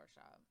that flower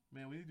shop.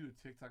 Man, we need to do a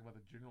TikTok about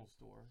the general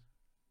store.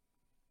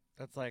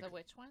 That's like The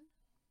which one?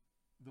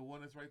 The one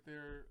that's right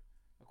there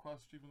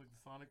across the street from like the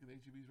Sonic and the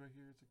HEB's right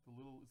here. It's like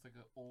it's like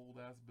an old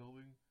ass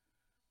building.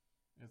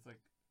 It's like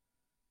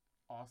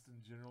Austin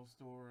General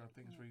Store. I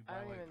think it's where you I buy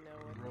don't like even know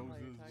what the hell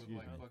you're roses talking with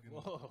like about. fucking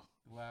whoa.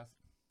 glass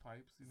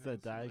pipes. You It's know, a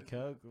shit Diet like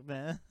that. Coke,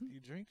 man. You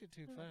drink it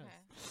too fast.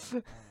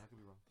 Okay. I don't know, I could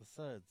be wrong. The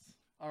suds.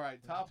 All right,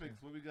 topics.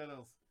 What we got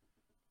else?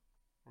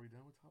 Are we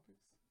done with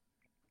topics?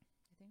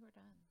 I think we're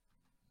done.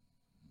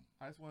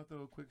 I just want to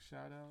throw a quick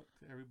shout out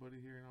to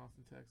everybody here in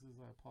Austin, Texas.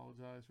 I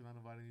apologize for not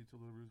inviting you to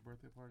LaRue's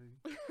birthday party.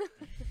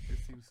 It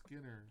seems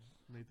Skinner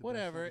made the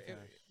Whatever. best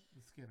succotash.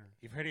 The Skinner.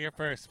 You've heard it here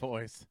first,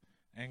 boys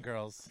and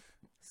girls.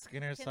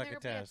 Skinner's Can there be a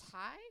succotash.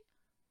 tie?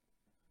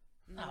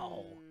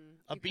 No. Mm.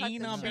 A You cut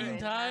bean the on shirt bean in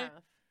tie? half.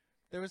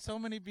 There was so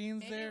many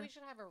beans Maybe there. we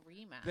should have a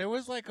rematch. There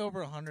was like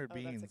over 100 Oh,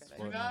 that's a beans. good idea. Do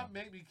floating not around.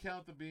 make me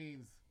count the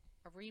beans.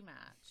 a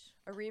rematch.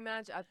 A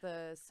rematch at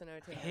the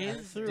Cenote. I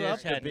His threw dish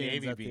up the had beans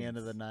navy at the end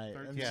of the beans. night.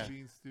 13 Yeah.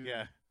 beans stew.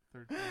 Yeah.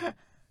 13.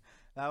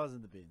 That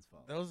wasn't the beans'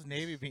 fault. Those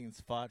navy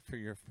beans fought for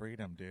your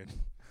freedom, dude.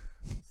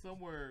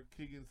 Somewhere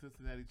Keegan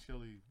Cincinnati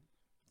chili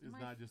is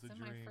not just a it's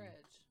in dream. my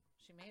fridge.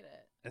 She made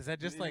it. Is that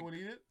just Did like anyone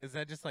eat it? is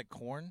that just like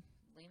corn?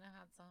 Lena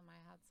had some.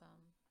 I had some.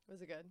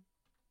 Was it good?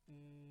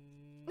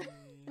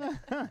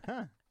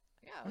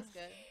 Yeah, it was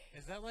good.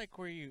 Is that like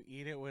where you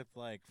eat it with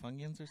like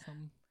Funyuns or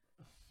something?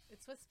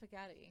 It's with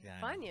spaghetti. Yeah.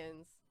 I know.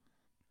 Funyuns.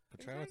 But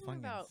Are try you with talking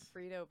about Funyuns.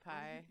 Frito How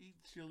pie? do you eat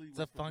chili It's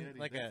with a fun- spaghetti?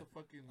 like That's a-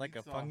 fucking like meat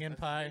a sauce. Funyun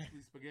That's pie.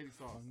 basically spaghetti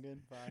sauce.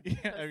 Fungus pie.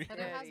 Yeah, I mean, But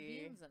it has Spaghetti.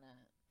 beans in it.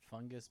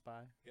 Fungus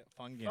pie. yeah,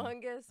 Funyun.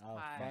 Fungus Oh,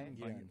 pie.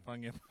 Fungus.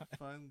 Funyun pie.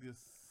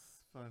 Fungus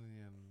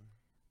Funyun.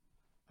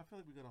 I feel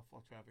like we got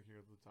off track here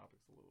of the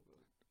topics a little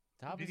bit.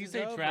 Topics Did you is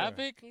say over.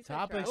 traffic? He said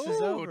Topics traffic.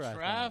 is Ooh, over, I thought.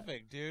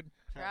 traffic, dude.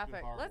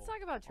 Traffic. Let's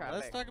talk about traffic.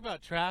 Let's talk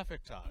about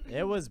traffic talk.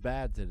 It was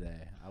bad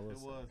today. I will It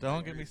say. was.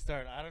 Don't get me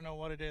started. I don't know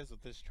what it is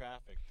with this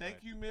traffic. Thank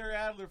but you, Mayor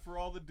Adler, for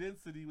all the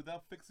density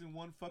without fixing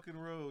one fucking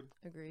road.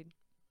 Agreed.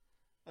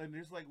 And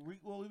there's like, we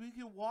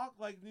can walk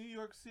like New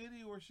York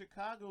City or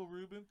Chicago,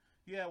 Rubin.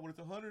 Yeah, when it's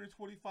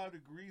 125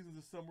 degrees in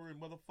the summer and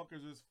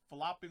motherfuckers are just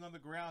flopping on the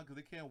ground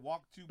because they can't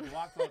walk 2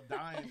 blocks without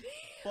dying.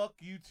 Fuck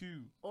you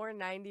too. Or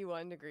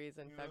 91 degrees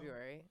in You know?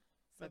 February.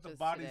 Let Such the as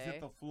bodies today.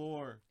 hit the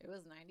floor. It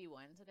was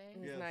 91 today. It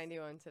was Yes.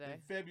 91 today.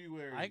 In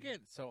February. I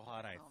get so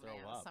hot I Oh, throw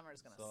man, up.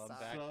 summer's gonna so I'm suck.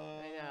 back, I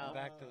know.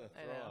 back to the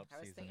I throw know. up I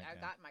was season thinking, I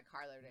again. got in my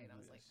car the other day and I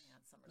was like, Yes.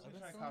 man, summer's I'm gonna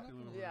trying to suck. copy a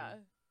little bit. Yeah.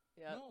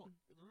 Yep. No,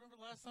 remember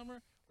last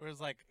summer? Where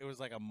it was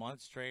like a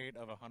month straight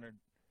of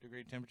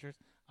 100-degree temperatures.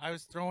 I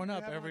was throwing You're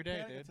up having, every like, day,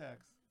 panic dude.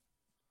 Attacks.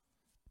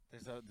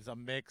 There's a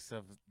mix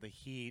of the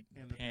heat,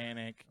 And the the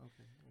panic.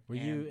 Okay. Were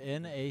you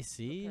And- in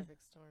AC?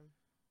 Perfect storm.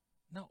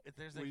 No,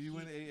 there's a Were you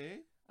heat, in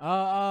AA?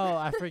 Oh,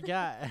 I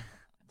forgot.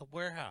 the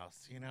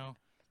warehouse. You know,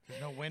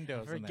 there's no I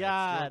windows. in there. It's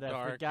forgot. real I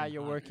dark forgot and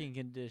your hot. working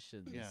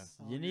conditions. Yeah.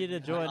 Oh, You you're need to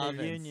the join a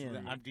Ovens.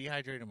 union. I'm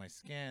dehydrating my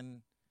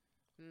skin.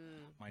 Mm.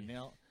 My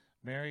nail.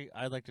 Mary,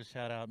 I'd like to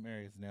shout out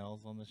Mary's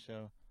nails on the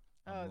show.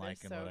 Oh, I'm they're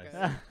liking so what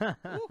good.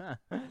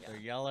 I see. They're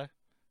yellow.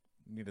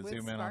 Need to With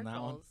zoom in on that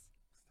one. sparkles.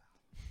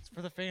 It's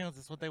for the fans.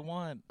 It's what they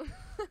want.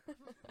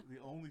 The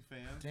only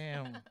fans.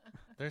 Damn.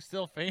 They're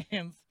still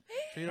fans.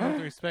 Treat them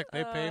with respect.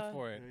 They pay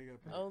for Yeah, it. you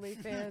gotta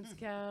pay. OnlyFans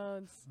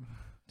counts.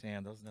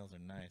 Damn, those nails are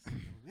nice.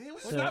 Hey,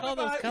 what's So- up, All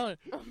those everybody? colors.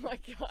 Oh my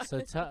god.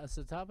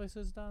 So topics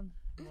is done.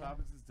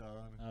 Topics is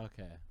done.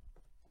 Okay.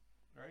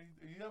 All right,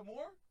 you have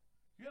more?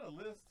 You got a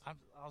list.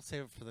 I'll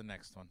save it for the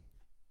next one.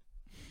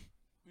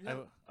 You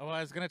have,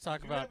 I was going to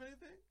talk do you about. have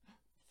anything?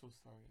 So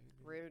sorry.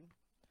 Rude.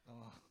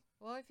 Oh,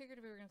 Well, I figured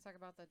we were going to talk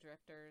about the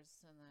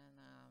drifters, and then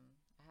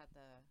I had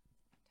the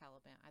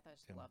Taliban. I thought I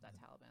just Yeah. love that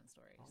Taliban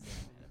story. Oh,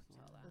 So I had to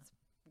tell that. That's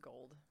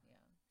gold.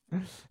 Yeah.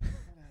 I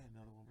thought I had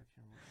another one, but I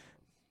can't remember what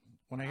it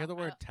was. when I hear the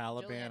word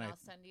Julian, Taliban, I'll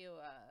send you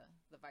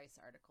the Vice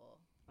article.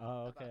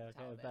 Oh, About okay, the okay.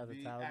 Taliban. About the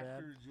The Taliban.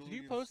 actor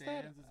Julian post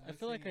that? Sands is I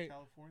feel like missing in I-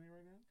 California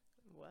right now.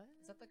 What?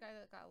 Is that the guy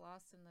that got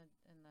lost in the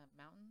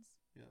mountains?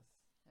 Yes.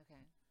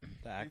 Okay. the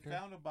They actor.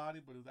 found a body,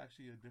 but it was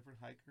actually a different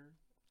hiker.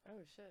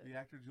 Oh shit. The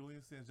actor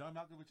Julian Sands. John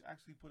Malkovich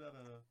actually put out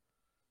a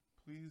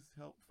 "Please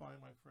help find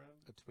my friend."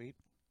 A tweet.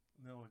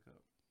 No,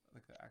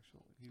 like an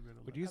actual. He read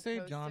a Would letter. you A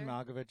say John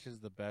poster? Malkovich is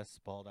the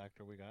best bald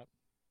actor we got?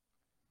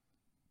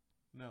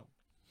 No.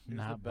 Who's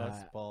Not the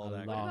best by bald a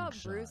actor? What long about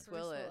shot. Bruce Bruce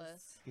Willis?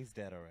 Willis. He's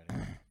dead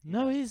already.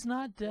 No, he's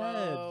not dead.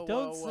 Whoa,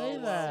 Don't whoa, say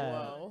whoa, that.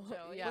 whoa.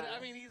 Joey, Yeah. But I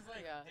mean, he's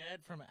like Yeah.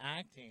 dead from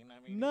acting. I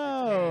mean,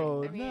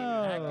 No, I mean,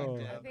 no.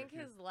 acting I dead. think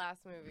his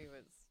last movie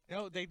was.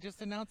 No, they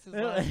just announced his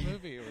last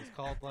movie. It was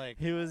called like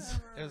He was.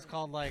 it was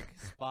called like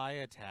Spy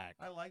Attack,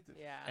 I liked it.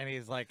 Yeah. and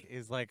he's like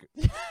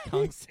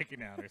tongue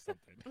sticking out or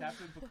something.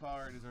 Captain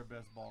Picard is our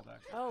best bald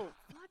actor. Oh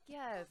fuck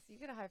yes! You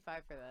get a high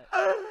five for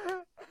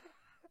that.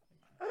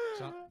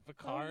 John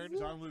Picard.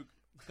 John Luke.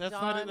 That's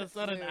John that's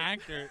not an Luke.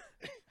 actor.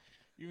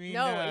 You mean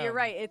No, you're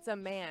right. It's a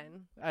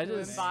man I who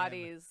just-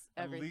 embodies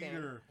A everything.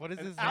 leader. What is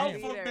An his alpha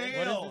name? Leader. What is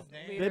male. his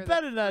name? Leader They of the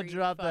better not free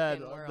drop that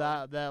fucking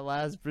world. that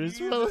last Bruce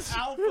He is Willis. an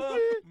alpha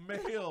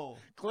male.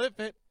 Clip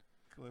it.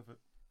 Cliff it.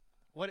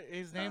 What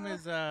his name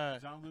is?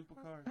 John Luke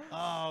Picard.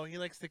 Oh, he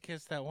likes to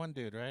kiss that one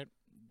dude, right?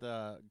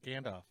 The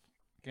Gandalf.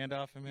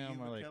 Gandalf and him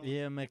Ian are like, McKellen.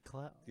 Yeah,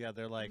 McClellan. yeah,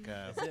 they're like,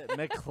 Is it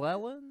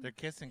McClellan? they're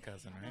kissing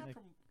cousin, I'm right? not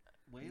from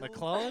Wales.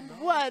 McClellan? No.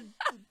 What?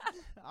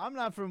 I'm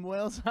not from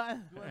Wales either.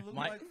 Do I look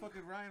My- like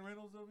fucking Ryan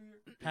Reynolds over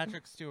here?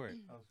 Patrick Stewart.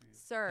 Oh, sweet.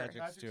 Sir. Patrick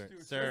Patrick Stewart.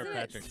 Stewart. Sir Isn't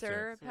Patrick it Stewart.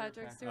 Sir Sir Patrick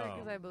Patrick. Stewart?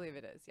 Because Oh. I believe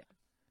it is. Yeah.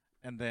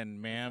 And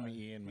then Ma'am He's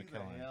Ian a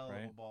McKellen, hell of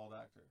right? a bald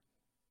actor.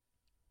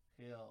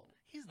 Hell.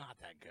 He's not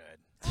that good.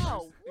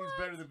 Oh, He's what?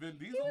 better than Vin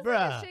He Diesel. was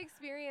Bruh. like a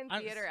Shakespearean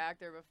I'm theater s-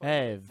 actor before.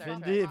 Hey, he did Star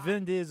Vin, Trek.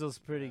 Vin Diesel's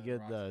pretty Yeah, good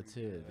Rock's though pretty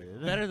too, good.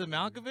 dude. Better than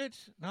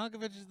Malkovich?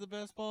 Malkovich is the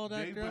best bald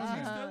Dave actor.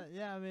 Bautista?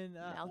 Yeah, I mean,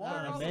 Malcolm Why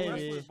are all the maybe.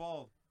 wrestlers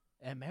bald?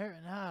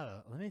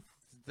 No, let me.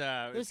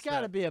 There's There's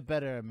got to be a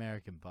better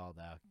American bald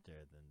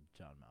actor than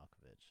John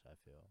Malkovich. I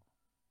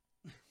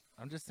feel.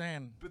 I'm just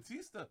saying.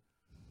 Batista.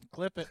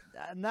 Clip it.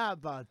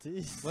 Not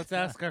Bautista. Let's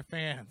ask our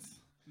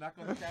fans. Knock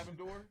on the cabin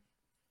door.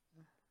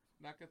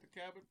 Knock at the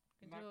cabin.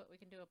 We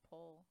can do a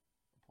poll.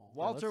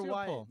 Walter let's do a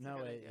White. poll. No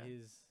That's a good wait, idea.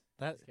 he's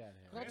That he's got hair.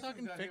 we're Right?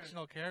 talking Got hair.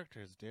 fictional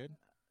characters, dude.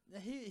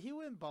 He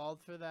went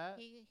bald for that.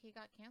 He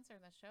got cancer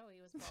in the show.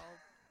 He was bald.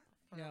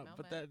 For Yeah, a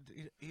but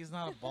moment. he's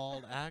not a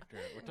bald actor.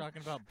 We're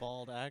talking about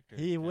bald actors.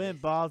 He guys.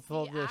 went bald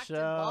for He the acted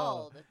show.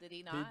 bald, did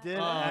he not? He did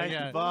Oh, act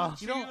yeah.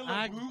 bald. You don't Shia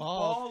act LaBeouf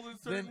bald, in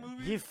certain then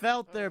movies? He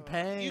felt their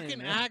pain. You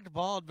can act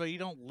bald, but you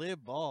don't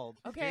live bald.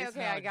 Okay,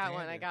 Jason okay, I got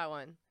one. I Alexander. got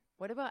one.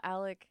 What about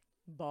Alec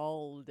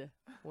Baldwin?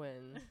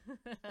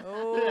 Yeah.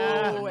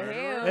 Oh,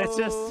 Murderer? It's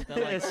just That,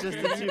 like, it's just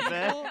the crazy two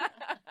bad. people?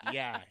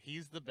 Yeah,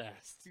 he's the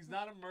best. He's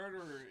not a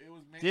murderer. It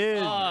was made. Dude.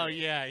 Oh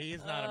yeah,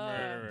 he's not a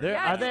murderer. They're-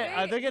 Yeah, are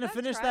they is gonna that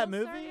finish trial that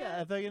movie? started?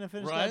 Are they gonna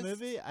finish Rust? that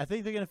movie? I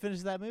think they're gonna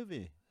finish that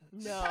movie.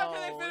 No. How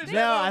can they finish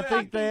No, I that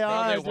think movie? they No,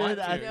 are, they dude. want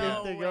I to. think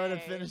No they're going to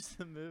way. finish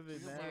the movie,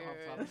 Dude.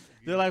 man.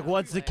 They're like,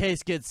 once the Like-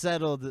 case gets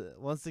settled,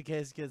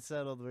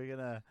 we're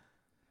gonna.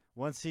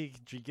 Once the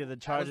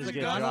charges the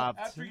get gun- dropped,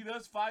 After he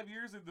does 5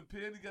 years in the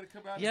pen, he got to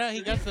come out. Yeah, and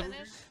he finish got the the-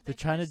 movie? they're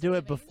trying to do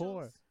it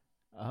before.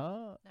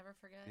 Oh, Never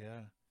forget.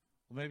 Yeah.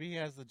 Well, maybe he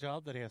has the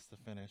job that he has to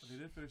finish. They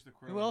did finish the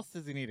Crow. Who else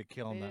does he need to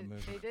kill They in that did,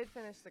 movie? they did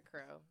finish The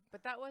Crow,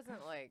 but that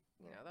wasn't like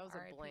that was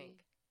R.I.P. a blank,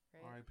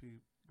 right?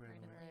 R.I.P. Brandon.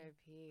 Brandon.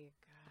 Lee. R.I.P.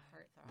 God,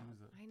 Heartthrob. He was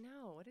a- I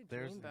know what a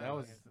There's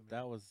dreamboat.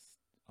 that was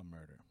a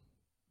murder.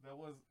 That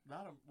was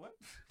not a what?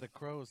 The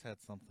Crows had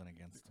something The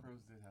against him.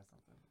 Crows did have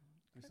something.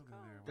 There's something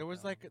there. There with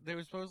was that like one. there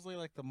was supposedly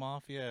like the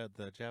mafia,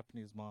 the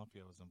Japanese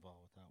mafia was involved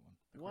with that one.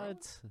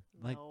 what?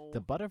 No. Like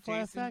the butterfly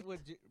Jason effect?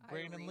 with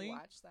Brandon I Lee.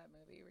 rewatched that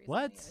movie recently.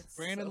 What? and it's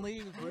Brandon so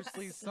Lee, Bruce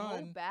Lee's so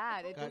son.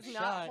 bad. It got does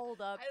shot. not hold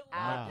up I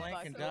at love Blank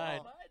fuck and all.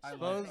 died. I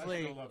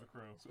supposedly- still love the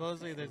Crow.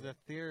 Supposedly, there's a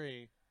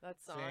theory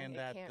That song, saying It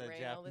that Can't the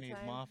Rain All Japanese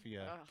Time.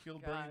 mafia Oh,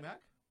 Killed God. Bernie Mac.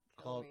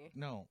 Kill called me.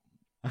 no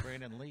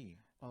Brandon Lee.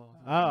 Oh,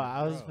 Oh,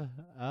 I was. Crow.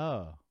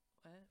 Oh,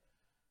 What?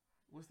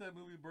 What's that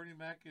movie? Bernie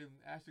Mac and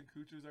Ashton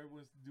Kutcher's.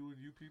 Everyone's doing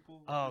you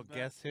people. Oh, Is that-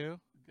 guess who?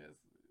 Guess.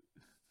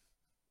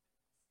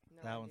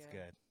 No That one's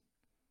idea. good.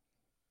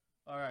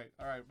 All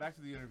right. Back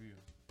to the interview.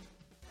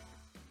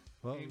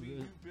 well, Amy,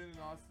 you've been in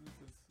Austin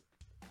since.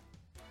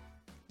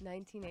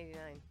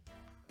 1989.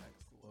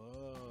 Excellent.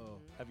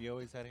 Whoa. Mhm. Have you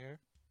always had hair?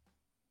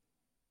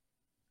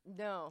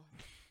 No.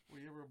 Were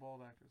you ever a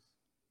bald actress?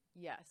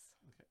 Yes.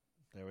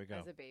 There we go.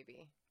 As a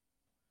baby.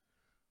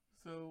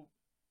 So,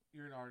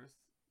 you're an artist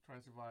trying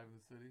to survive in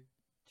the city.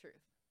 Truth.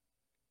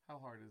 How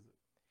hard is it?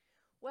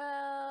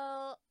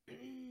 Well,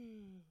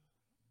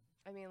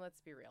 I mean, let's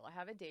be real. I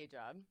have a day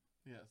job.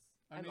 Yes.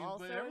 I'm mean,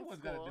 also but in everyone's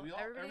got school. it.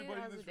 Everybody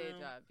Everybody has in a this day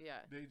room, job. Yeah.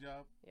 Day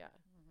job. Yeah.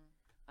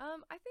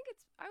 Mm-hmm. I think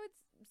I would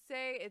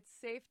say it's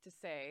safe to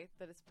say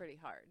that it's pretty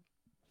hard,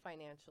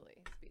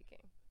 financially speaking.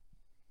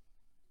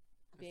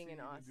 Being I see in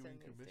you've been Austin doing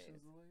these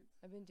commissions days. of late.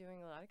 I've been doing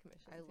a lot of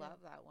commissions. I yeah. love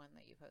that one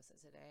that you posted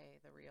today,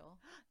 the reel.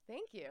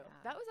 Thank you. Yeah.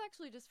 That was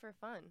actually just for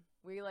fun.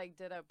 We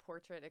did a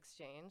portrait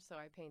exchange, so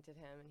I painted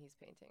him and he's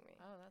painting me.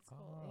 Oh, that's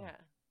cool. Oh. Yeah.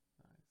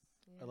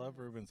 Nice. I love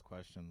Ruben's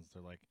questions.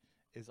 They're like,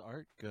 "Is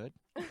art good?"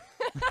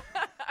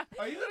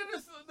 Are you gonna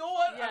just? You know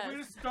what? Yes. We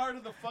just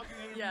started the fucking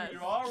interview. Yes.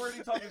 You're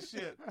already talking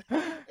shit.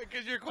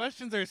 Because your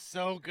questions are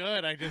so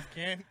good, I just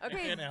can't. I Okay,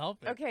 can't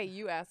help it. Okay,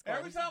 you ask one.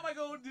 Every time I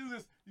go and do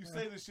this, you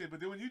say this shit.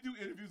 But then when you do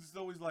interviews, it's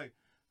always like,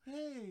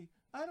 "Hey,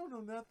 I don't know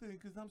nothing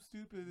because I'm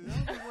stupid. And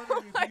I'm just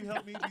wondering if you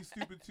help me be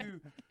stupid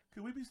too.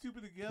 Could we be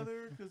stupid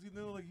together? Because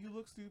like you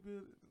look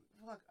stupid.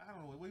 Fuck, I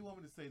don't know. What do you want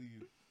me to say to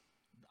you?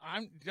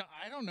 I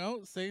don't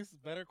know. Say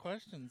better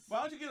questions.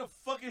 Why don't you get a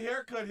fucking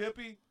haircut,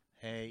 hippie?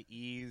 Hey,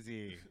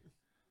 easy.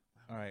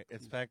 All right,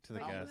 it's back to the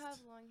But you guest. have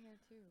long hair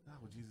too.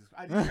 Oh, Jesus.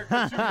 I need a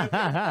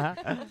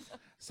haircut too.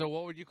 So,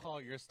 what would you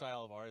call your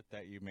style of art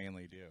that you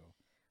mainly do?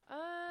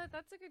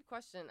 That's a good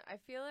question. I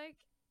feel like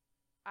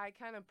I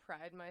kind of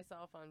pride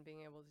myself on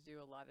being able to do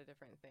a lot of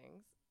different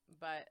things,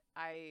 but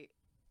I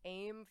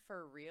aim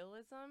for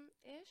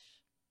realism-ish.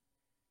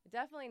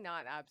 Definitely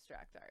not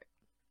abstract art.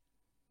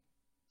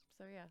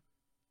 So yeah,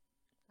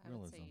 I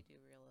would say Realism. you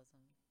do realism.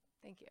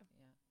 thank you.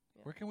 Yeah.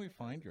 Yeah. Where can we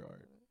find your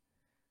art?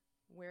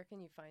 Where can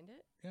you find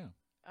it? Yeah.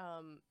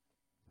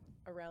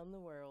 Around the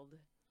world.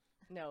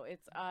 No,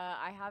 it's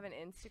I have an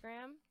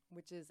Instagram,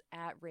 which is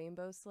at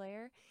Rainbow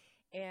Slayer,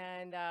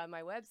 and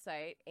my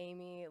website,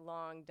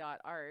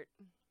 amylong.art,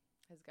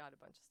 has got a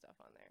bunch of stuff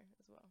on there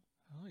as well.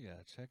 Oh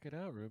yeah, check it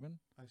out, Ruben.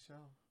 I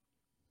shall.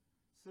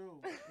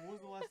 So, when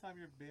was the last time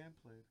your band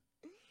played?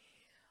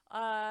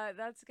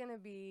 That's gonna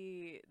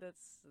be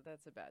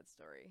that's a bad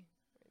story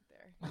right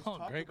there. Let's Oh,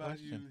 talk great about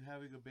question. you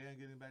having a band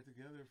getting back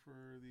together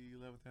for the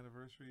 11th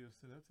anniversary of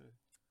Cenote.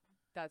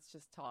 That's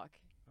just talk.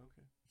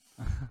 Okay.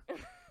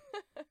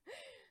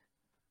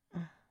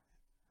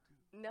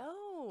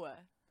 No,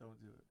 Don't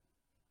do it.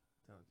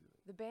 Don't do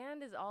it. the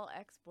band is all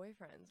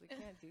ex-boyfriends. We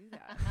can't do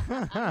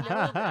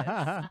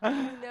that.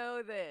 You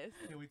know this.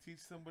 Can we teach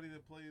somebody to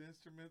play an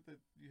instrument that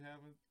you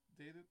haven't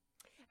dated?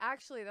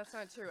 Actually, that's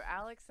not true.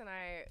 Alex and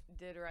I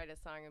did write a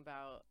song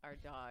about our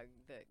dog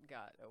that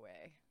got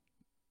away,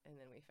 and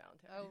then we found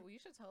him. Oh, you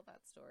should tell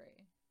that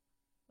story.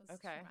 It was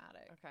Okay.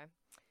 traumatic. Okay.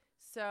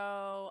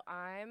 So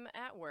I'm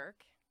at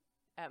work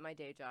at my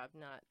day job,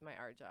 not my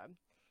art job.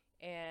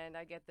 And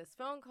I get this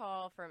phone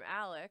call from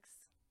Alex,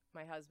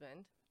 my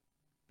husband,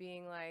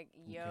 being like,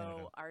 yo,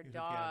 Canada. our He's in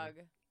dog,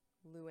 Canada.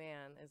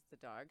 Luann is the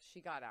dog. She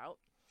got out.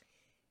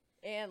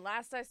 And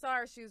last I saw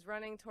her, she was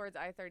running towards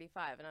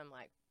I-35. And I'm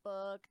like,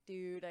 fuck,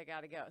 dude, I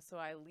gotta go. So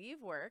I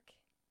leave work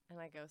and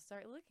I go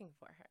start looking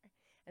for her.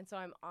 And so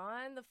I'm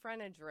on the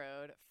frontage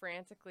road,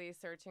 frantically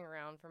searching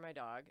around for my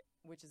dog,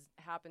 which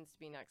happens to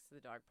be next to the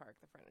dog park,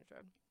 the frontage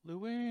road.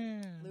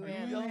 Luann. Luann.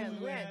 Are you yelling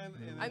Luann. and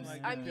then, I'm-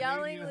 like, I'm the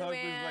yelling Canadian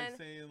husband's, Luann. like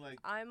saying like,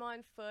 I'm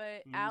on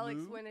foot. Alex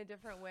Lulu? went a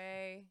different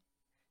way.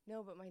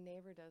 No, but my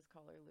neighbor does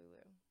call her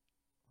Lulu.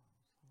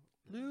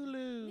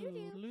 Lulu.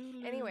 Lulu.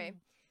 Lulu. Anyway,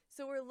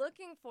 so we're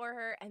looking for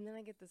her, and then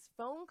I get this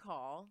phone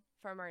call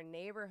from our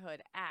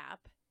neighborhood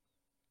app,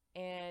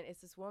 And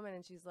it's this woman,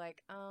 and she's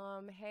like,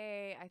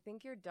 hey, I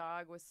think your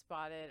dog was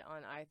spotted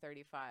on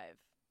I-35.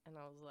 And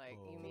I was like,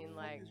 you mean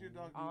like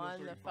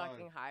on the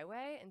fucking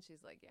highway? And she's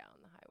like, yeah, on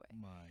the highway.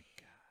 My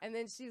God. And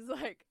then she's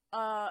like,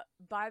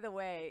 by the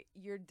way,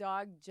 your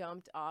dog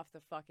jumped off the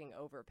fucking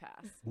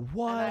overpass.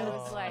 What? And I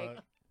was like,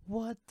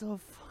 what the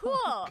fuck?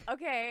 cool.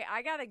 Okay,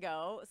 I gotta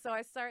go. So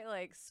I start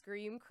like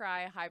scream,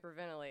 cry,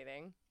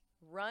 hyperventilating,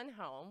 run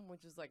home,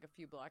 which is like a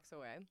few blocks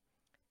away,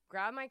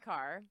 grab my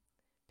car,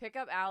 pick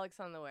up Alex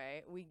on the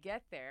way. We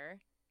get there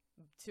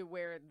to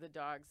where the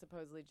dog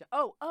supposedly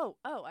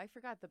I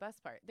forgot the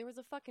best part. There was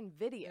a fucking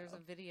video. There's a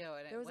video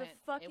and There was it went,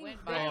 a fucking it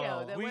went video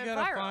viral. that we went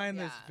gotta viral. find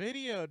this Yeah.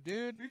 video,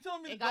 dude. You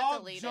telling me the It got dog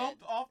deleted.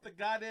 jumped off the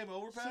goddamn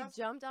overpass?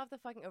 She jumped off the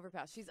fucking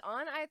overpass. She's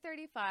on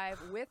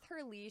I-35 with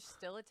her leash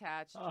still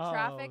attached. Oh.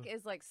 Traffic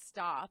is like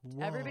stopped.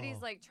 Whoa.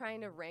 Everybody's like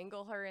trying to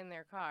wrangle her in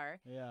their car.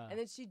 Yeah. And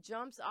then she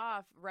jumps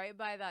off right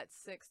by that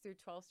 6th through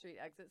 12th Street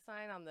exit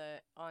sign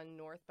on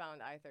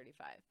northbound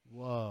I-35.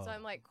 Whoa. So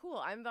I'm like, cool,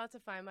 I'm about to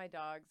find my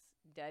dog's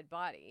dead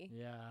body.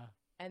 Yeah.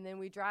 And then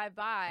we drive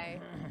by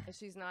and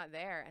she's not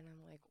there. And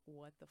I'm like,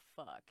 what the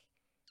fuck?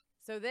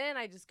 So then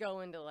I just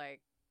go into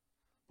like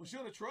Was she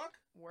on a truck?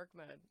 work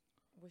mode.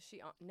 Was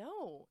she on?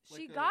 No.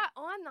 She Like got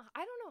on the,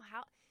 I don't know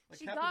how. Like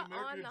She Captain got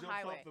America on the jumps off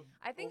highway. the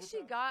I think she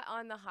overpass? got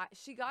on the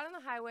she got on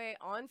the highway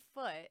on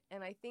foot,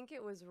 and I think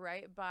it was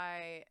right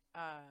by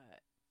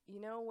you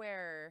know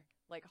where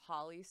like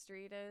Holly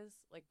Street is,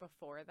 like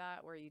before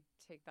that, where you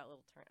take that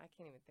little turn. I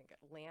can't even think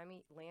of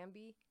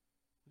Lambie.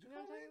 What'd You you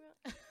know what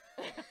I'm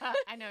call talking it? about?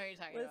 I know what you're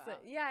talking Listen,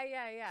 about.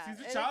 yeah. Cesar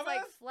And it's like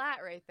Chavez? flat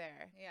right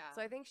there. Yeah.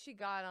 So I think she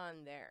got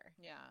on there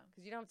Yeah.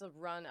 because you don't have to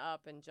run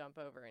up and jump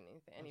over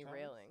any Chavez?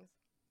 railings.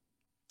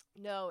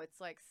 No, it's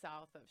like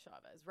south of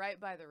Chavez, right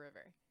by the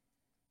river.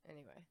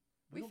 Anyway,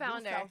 we Go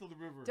found her. south of the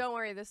river. Don't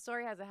worry, this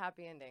story has a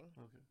happy ending.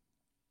 Okay.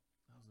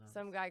 That was nervous.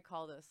 Some guy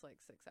called us like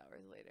 6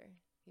 hours later.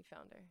 He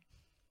found her.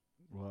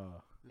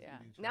 Whoa. This Yeah.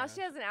 would be Now she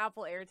trash. has an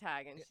Apple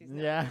AirTag and she's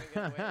never Yeah.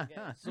 gonna get away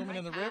again. Swimming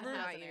in the My cat river? has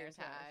Not an you, AirTag.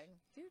 Tash.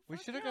 Dude, We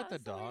fuck should have yeah, got the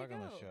that's way to dog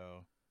on the go.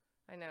 show.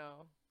 I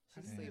know.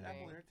 How She's do you get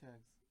sleeping. Apple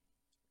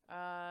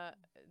AirTags?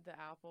 The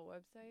Apple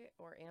website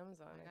or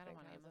Amazon. I got think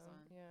 'em on has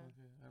Amazon. Yeah.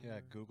 Okay. I Yeah,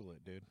 remember. Google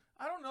it, dude.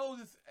 I don't know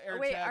this AirTag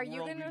Wait, are you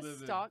world we gonna live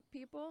in. stalk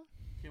people?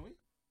 Can we?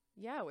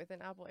 Yeah, with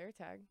an Apple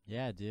AirTag.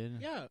 Yeah, dude.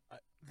 Yeah,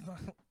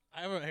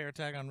 I have a hair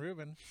tag on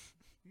Ruben.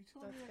 You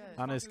told That's me good.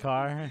 On his fucking-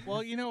 car.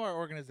 Well, you know our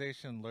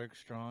organization, Lurk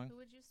Strong. Who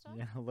would you stop?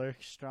 Yeah,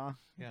 lurk strong.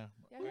 Yeah,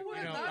 Yeah, Who who would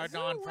would not? not? our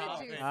Who would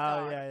nonprofit. you Oh,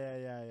 stalk?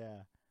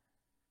 yeah.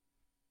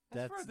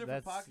 That's for a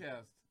different that's-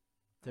 podcast.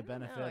 To I don't know, I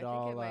benefit think it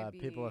all might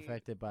people be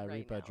affected by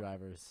right repo now.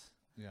 drivers.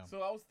 yeah.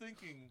 So I was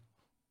thinking,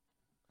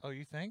 Oh,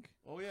 you think?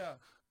 oh yeah,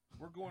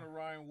 we're going to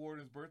Ryan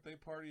Warden's birthday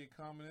party at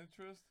Common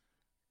Interest,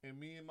 and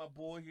me and my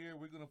boy here,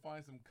 we're gonna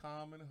find some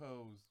common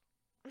hoes.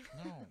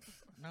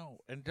 No,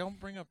 and don't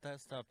bring up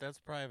that stuff. That's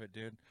private,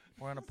 dude.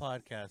 We're on a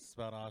podcast. It's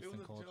about It Austin was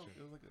a culture. joke.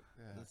 It was like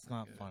a, yeah, That's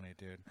not yeah. funny,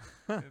 dude.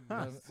 And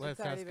Let's It's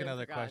already ask been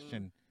another forgotten.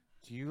 question.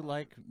 Do you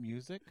like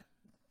music?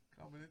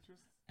 Common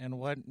Interest. And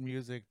what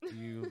music do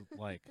you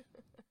like?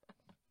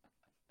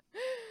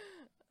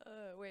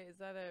 Wait, is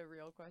that a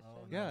real question?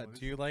 Oh, no. Yeah, this-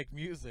 do you like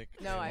music?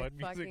 No, And I what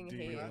music fucking do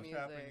hate you We're it. not music.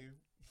 trapping you.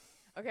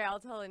 Okay, I'll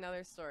tell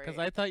another story. Because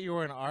I thought you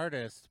were an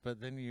artist,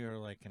 but then you're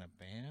like in a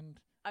band.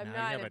 I'm now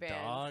not you have in a a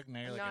band. dog. Now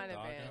you're I'm like not a in a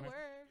dog band. owner.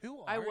 Who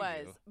are I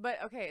was, you?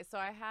 but okay. So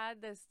I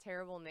had this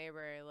terrible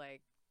neighbor.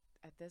 Like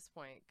at this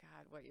point,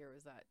 God, what year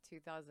was that?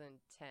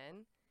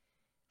 2010,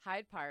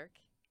 Hyde Park,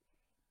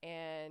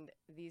 and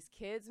these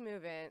kids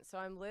move in. So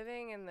I'm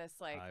living in this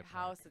like Hyde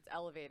house Park. that's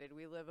elevated.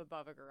 We live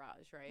above a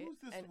garage, right? Who's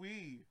this And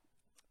we?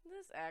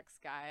 this ex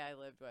guy I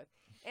lived with.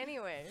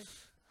 Anyway,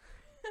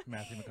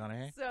 Matthew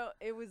McConaughey. so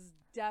it was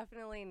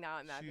definitely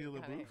not Matthew Sheila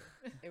McConaughey.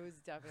 Booth? It was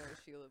definitely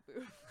Sheila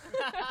Booth.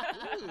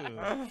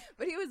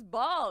 But he was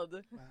bald.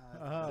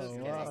 Oh, Those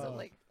kids wow. also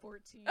like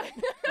 14.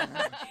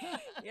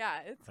 Yeah,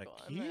 it's Like, cool.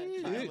 I'm not a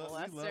cute. child I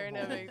love molester, no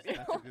Bald. big deal.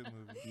 That's a good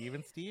movie.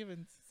 Steven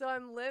Stevens. So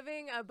I'm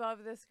living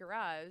above this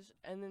garage,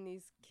 and then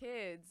these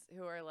kids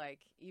who are like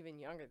even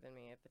younger than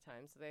me at the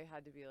time, so they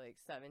had to be like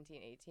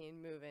 17,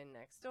 18, move in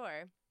next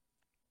door.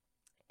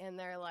 And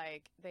they're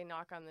like, they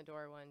knock on the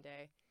door one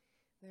day.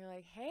 They're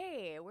like,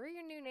 hey, we're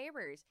your new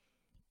neighbors.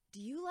 Do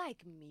you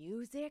like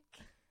music?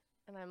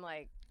 And I'm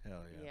like,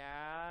 Hell yeah.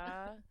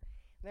 yeah.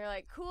 They're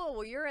like, cool,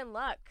 well, you're in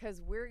luck because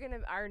we're going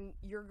to,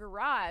 your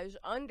garage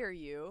under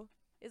you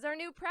is our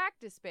new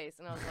practice space.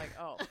 And I was like,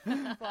 oh,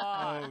 fuck.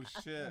 Oh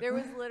shit. There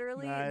was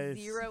literally Nice.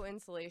 zero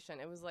insulation.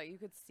 It was like you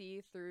could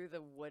see through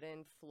the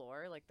wooden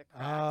floor, like the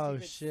cracks. Oh, you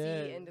could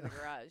shit. see into the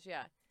garage.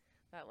 Yeah,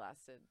 that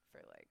lasted for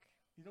like.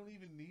 You don't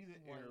even need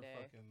it One air day.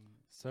 fucking.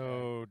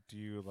 So, do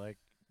you like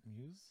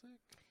music?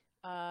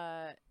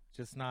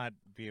 Just not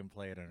being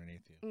played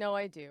underneath you. No,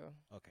 I do.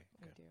 Okay,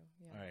 I good. do.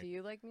 Yeah. All right. Do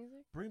you like music?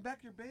 Bring back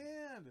your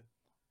band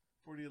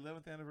for the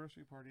 11th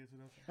anniversary party at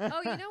Sonoma.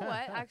 Oh, you know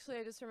what? Actually,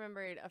 I just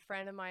remembered a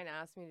friend of mine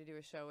asked me to do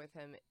a show with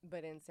him,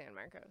 but in San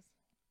Marcos.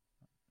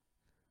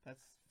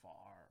 That's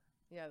far.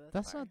 Yeah,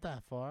 That's far. not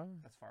that far.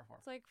 That's far.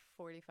 It's like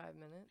 45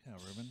 minutes, Yeah,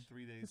 Rubin.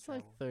 3 days. It's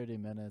like travel. 30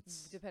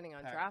 minutes. depending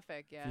on Pack-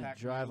 traffic. If Yeah, you Pack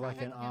drive mule.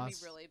 like an Traffic can be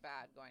os. really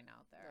bad going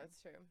out there. that's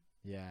true.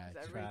 Yeah, 'Cause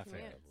everybody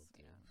traffic. commutes.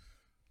 Yeah.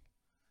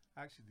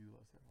 I actually do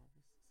love San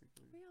Marcos.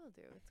 secretly. We all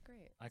do. It's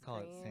great. I call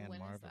it Green. San When is that?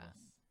 Marvelous.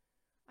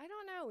 I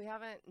don't know. We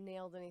haven't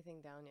nailed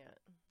anything down yet.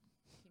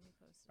 Keep me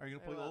posted. Are you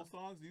gonna I play will. old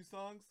songs, new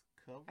songs,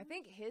 cover? I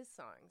think his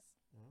songs.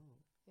 Oh.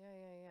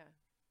 Yeah.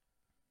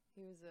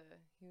 He was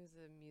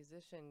a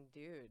musician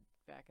dude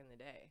back in the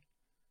day.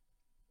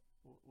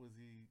 Was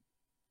he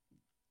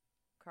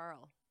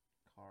Carl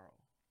Carl?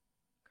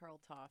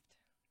 Toft.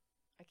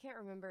 I can't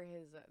remember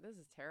his. This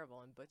is terrible.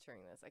 I'm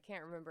butchering this. I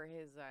can't remember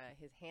his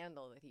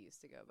handle that he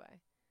used to go by,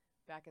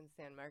 back in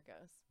San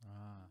Marcos.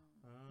 Ah.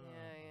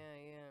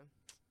 Yeah.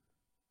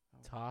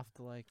 Toft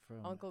like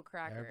from Uncle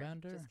Cracker.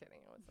 Airbender? Just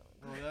kidding. I was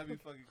Oh, that'd be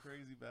fucking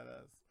crazy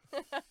badass.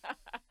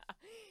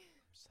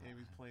 Sorry.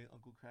 Amy's playing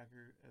Uncle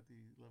Cracker at the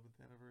 11th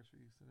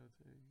anniversary Cenote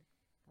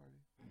party.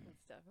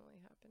 It's definitely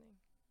happening.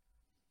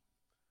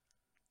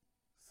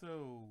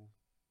 So,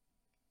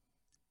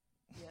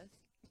 Yes.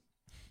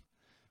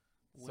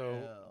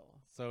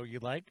 So you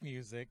like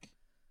music,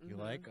 you Mhm.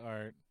 like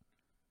art,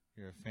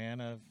 you're a fan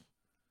of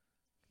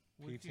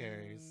when P.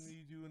 Terry's. can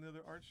we do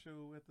another art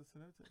show at the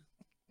Cenote?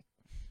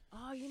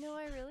 Oh,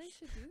 I really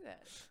should do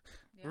that.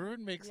 Yeah.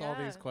 Ruben makes all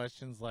these Yeah.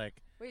 questions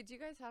like, Wait, do you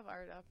guys have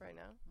art up right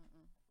now?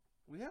 Mm-mm.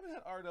 We haven't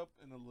had art up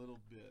in a little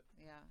bit.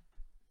 Yeah.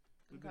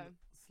 We've Okay. been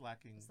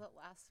slacking. Was that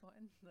last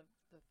one the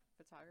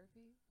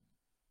photography?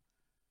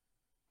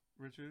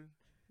 Richard?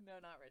 No,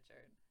 not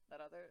Richard. That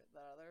other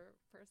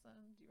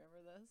person. Do you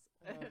remember this?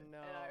 Oh, And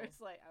I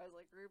was like,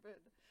 Ruben,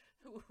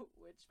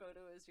 which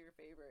photo is your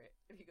favorite?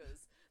 And he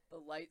goes, the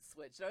light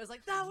switch. And I was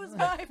like, that was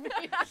my favorite.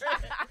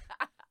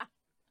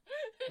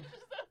 It's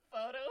just a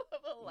photo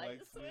of a light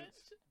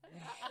switch.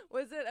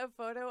 Was it a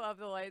photo of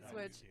the light I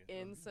switch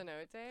didn't see it. in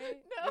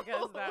Cenote? No.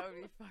 Because that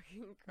would be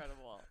fucking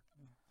incredible.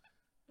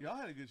 Y'all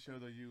had a good show,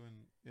 though, you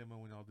and Emma,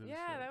 when y'all did the show.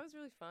 Yeah, that was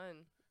really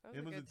fun. That was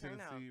Emma's a in good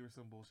turnout. Tennessee or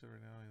some bullshit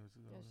right now.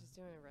 Yeah, she's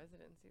doing a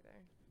residency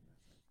there.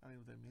 I don't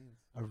know what that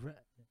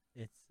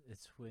means.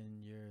 It's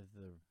when you're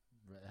the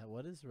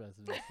what is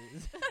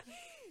residency?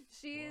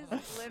 She's Wow.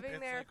 living It's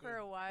there like for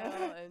a while,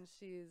 and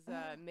she's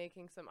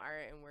making some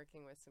art and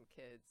working with some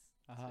kids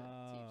to teach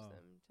Oh.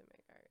 them to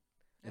make art.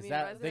 Is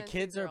that the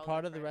kids residencies are all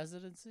part of the different.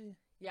 residency?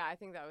 Yeah, I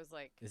think that was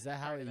like. Is that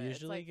how part it of It's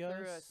usually like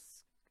through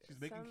goes? a She's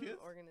making some kids?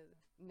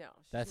 No,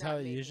 she's That's not how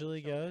it making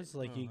usually children. goes.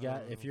 Like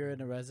Oh, if you're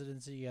in okay. a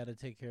residency, you got to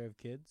take care of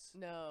kids.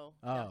 No,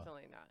 Oh.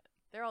 definitely not.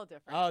 They're all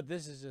different. Oh,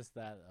 this is just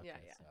that. Okay,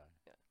 Yeah. sorry.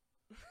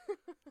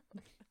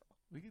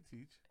 We can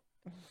teach.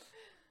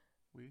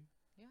 We?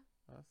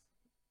 Yeah. Us?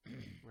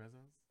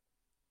 Residents?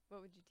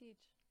 What would you teach?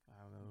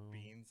 I don't know.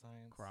 bean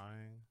science.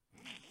 Crying.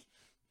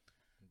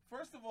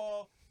 First of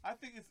all, I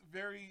think it's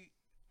very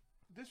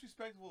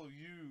disrespectful of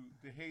you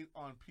to hate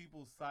on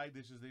people's side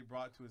dishes they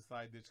brought to a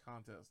side dish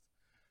contest.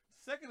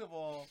 Second of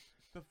all,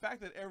 the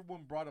fact that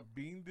everyone brought a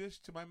bean dish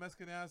to my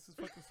Mexican ass's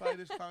fucking side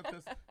dish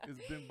contest has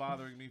been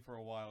bothering me for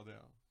a while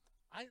now.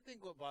 I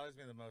think what bothers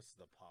me the most is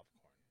the popcorn.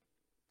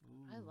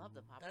 I love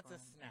the popcorn. That's a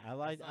snack. I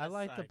like It's not a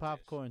the side dish.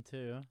 popcorn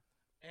too.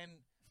 And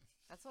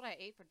That's what I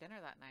ate for dinner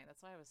that night.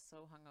 That's why I was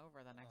so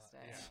hungover the next day.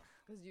 yeah.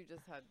 Because you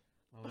just had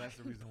Well, that's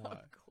the reason why.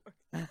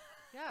 popcorn.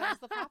 Yeah, it was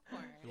the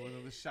popcorn. One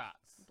of the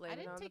shots. Blame I it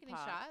didn't on take the any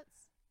pop. shots.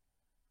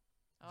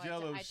 Oh,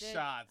 Jell-O I did,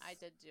 shots. I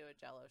did do a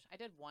Jello. I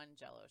did one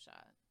Jello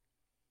shot.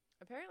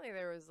 Apparently,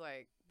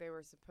 they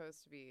were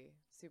supposed to be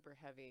super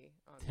heavy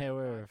on They the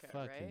were vodka,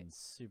 fucking right?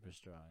 super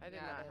strong. I did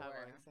Yeah, not they have were.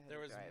 one 'cause I had There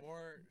to was drive.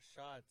 more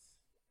shots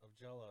of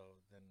Jello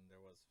than there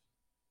was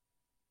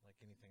like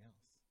anything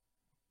else.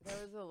 There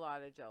was a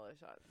lot of Jello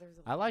shots. There was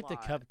a I like the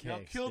lot. cupcakes.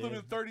 Y'all killed them in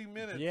dude. 30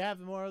 minutes. Do you have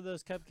more of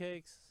those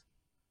cupcakes?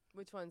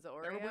 Which one's the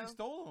Oreo? Everybody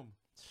stole them.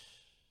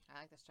 I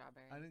like the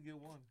strawberry. I didn't get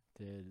one.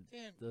 Dude,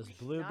 Damn, those we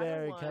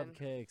blueberry one.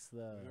 cupcakes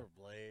though. were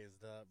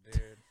blazed up,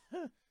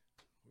 dude.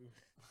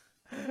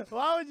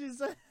 Why would you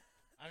say?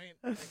 I mean,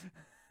 like,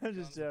 I'm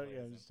just guns joking.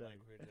 I'm blazing, just joking.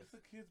 like, we're It's just,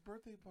 a kid's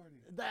birthday party.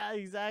 That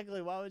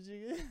exactly. Why would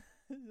you?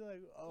 You're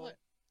like, oh, What?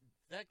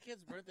 That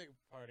kid's birthday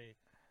party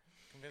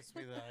convinced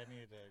me that I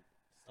needed to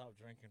stop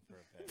drinking for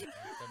a bit.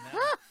 So now,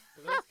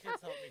 so those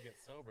kids helped me get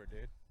sober,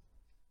 dude.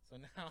 So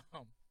now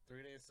I'm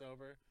 3 days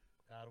sober,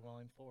 God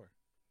willing 4.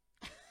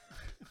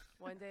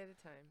 One day at a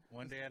time.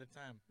 One day at a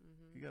time.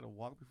 Hmm. You gotta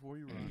walk before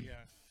you run.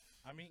 Yeah.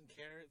 I'm eating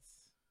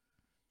carrots,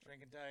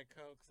 drinking Diet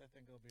Cokes. I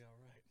think it'll be all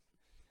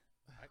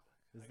right.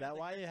 is I got that the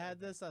why you carrots had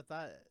over. this? I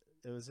thought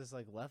it was just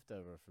like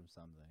leftover from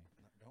something.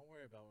 Don't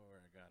worry about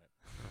where I got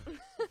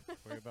it.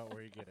 Worry about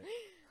where you get it.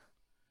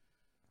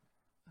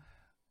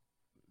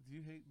 Do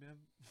you hate men?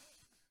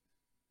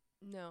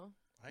 No.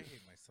 I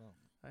hate myself.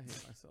 I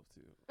hate myself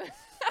too.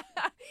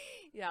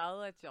 Yeah, I'll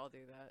let y'all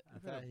do that. I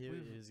thought he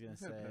was gonna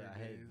say I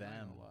hate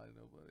them. Lie to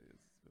nobody.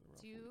 It's been a rough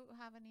Do you week.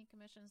 have any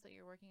commissions that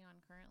you're working on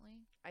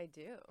currently? I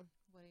do.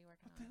 What are you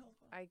working What the on?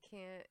 hell? I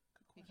can't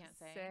You can't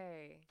say.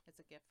 say. It's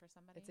a gift for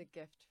somebody. It's a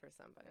gift for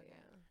somebody. Okay.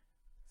 Yeah.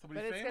 Somebody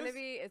But famous?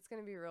 it's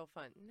gonna be real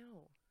fun.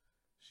 No.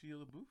 Shia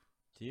LaBeouf?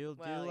 Do you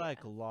Well, like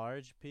yeah.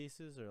 large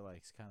pieces or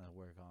like kind of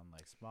work on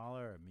like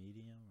smaller or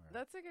medium? Or?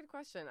 That's a good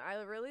question. I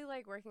really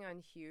like working on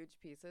huge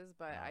pieces,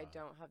 but I Oh.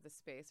 don't have the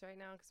space right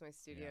now because my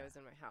studio Yeah. is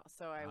in my house.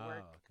 So I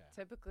work okay.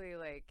 typically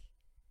like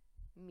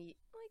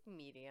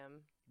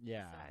medium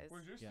Yeah. size.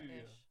 Where's your Yeah.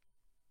 studio?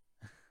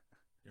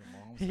 Your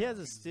mom's He has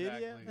a house.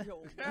 studio.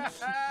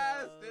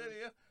 Exactly.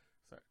 Studio.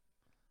 Sorry.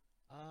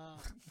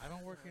 I'm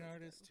a working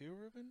artist too,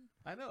 Rubin.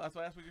 I know. That's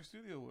why I asked what your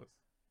studio was.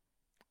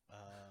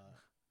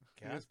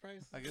 Gas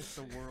price? I guess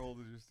the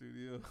world is your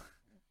studio.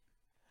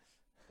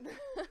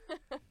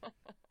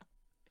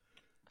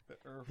 The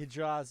earth. He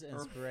draws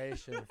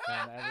inspiration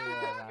from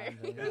everywhere around him.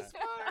 In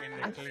the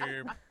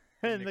club.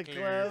 In the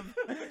club.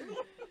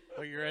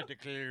 Well, you're at the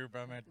club.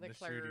 I'm at The the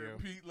club. studio.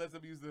 Pete lets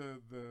him use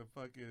the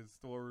fucking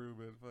storeroom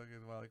at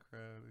fucking Wild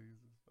Crowd. He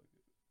uses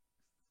fucking.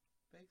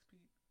 Thanks,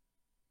 Pete.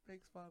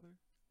 Thanks, Father.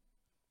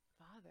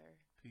 Father.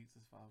 Pete's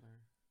his father.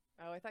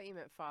 Oh, I thought you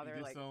meant father,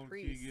 He like disowned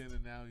priest. Keegan,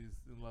 and now he's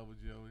in love with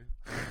Joey.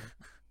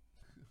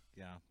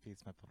 Yeah,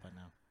 Pete's my puppet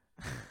now.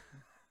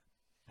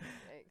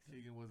 Yikes.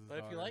 Keegan was his But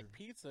if you daughter. like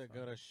pizza,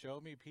 go to Show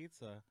Me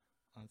Pizza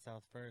on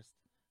South First,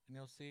 and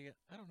you'll see,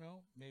 I don't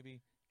know,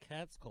 maybe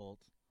Cat's Colt,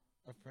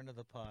 a friend of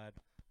the pod,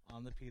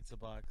 on the pizza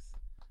box,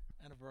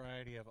 and a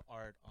variety of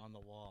art on the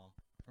wall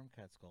from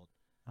Cat's Colt.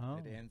 Oh.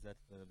 It ends at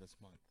this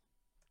month.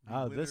 The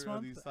Oh, this winner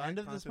of month? the side End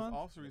of this contest month?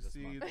 also End of this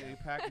received month.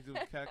 a package of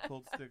Cat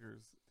Cult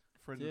stickers.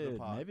 Friend of the Dude,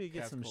 pod. maybe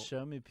get Cat some Cult.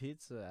 Show Me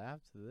Pizza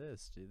after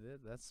this,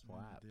 dude. That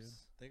slaps. dude.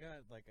 They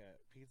got like a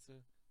pizza,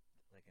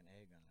 like an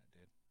egg on it,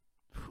 dude.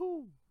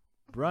 Whew.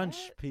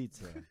 Brunch What?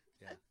 pizza.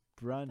 Yeah.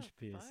 Brunch Fuck?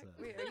 pizza.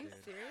 Wait, are you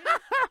Dude. serious?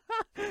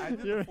 I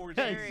did You're the four right.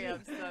 Very cheese.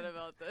 upset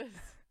about this.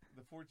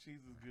 The four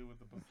cheese is good with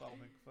the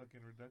balsamic fucking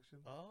reduction.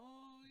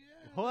 Oh,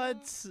 yeah.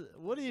 What?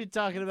 What are you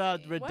talking about?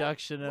 What-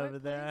 Reduction What over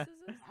there. place is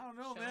this? I don't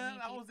know, Show man. Me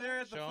I was Pizza? there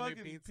at the Show Me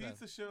fucking Pizza.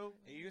 pizza show.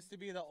 It used to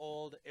be the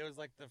old, it was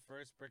like the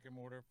first brick and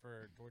mortar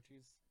for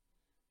Torchy's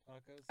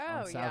tacos. Oh,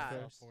 On South yeah.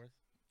 First? South Fourth.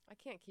 I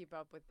can't keep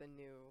up with the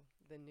new.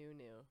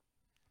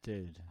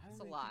 Dude. I It's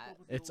don't a really keep lot. up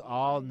with the It's old-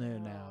 all I new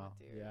know, now.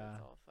 Dude, Yeah.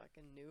 It's all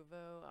fucking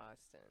nouveau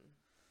Austin.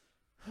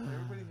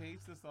 Everybody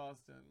hates this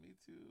Austin. Me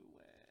too.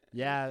 Wah.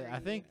 Yeah, I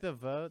Agreed. think the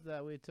vote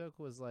that we took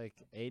was like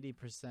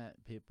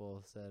 80%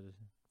 people said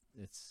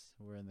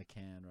we're in the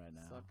can right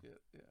now. Suck it.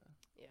 Yeah.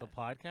 Yeah. The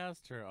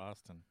podcast or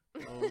Austin?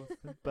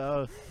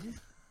 Both.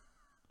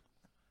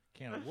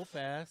 Can't whoop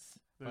ass.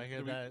 If I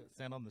hear that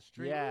sound on the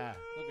street, Yeah.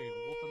 they'll be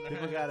whooping their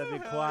People ass. gotta be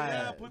Hell quiet.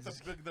 Yeah, put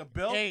the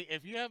belt. Hey,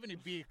 if you have any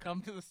beef,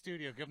 come to the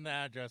studio. Give them the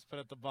address. Put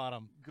it at the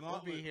bottom. We'll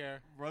Gauntlet. be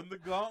here. Run the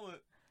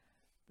gauntlet.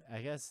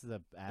 I guess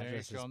the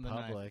address show is 'em the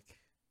knife. public.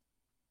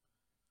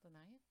 The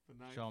knife? The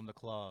knife. Show them the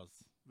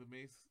claws. The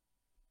mace.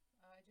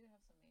 Oh, I do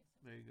have some mason.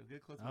 There you go.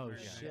 Get close to Oh the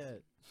very nice.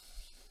 shit.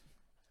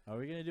 Are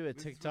we gonna do a This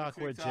is for TikTok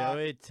where TikTok.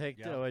 Joey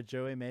Yeah. where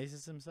Joey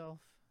maces himself?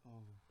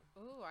 Oh.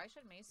 Ooh, I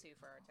should mace you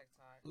for our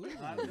TikTok.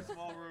 Not in the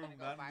small room. Gonna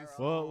go Not in this viral.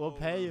 small We'll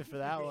pay you for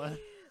that one.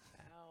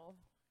 Ow.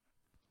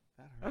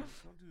 That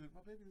hurts. Don't do it.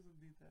 My baby doesn't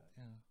need that.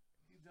 Yeah.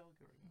 He's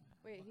delicate right now.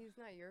 Wait, he's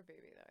not your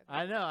baby though.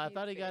 I know. I He's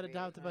thought he got baby.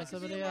 adopted by Nah.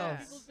 somebody Yeah.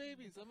 else. People's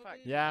babies. I'm a Fuck.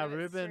 baby. Yeah, Get it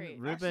Rubin straight.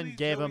 Rubin Actually,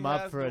 gave Joey him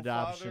up has for no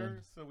adoption.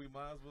 father, so we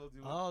might as well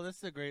do Oh, this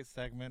is a great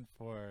segment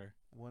for.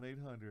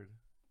 1-800.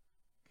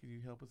 Can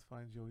you help us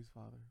find Joey's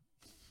father?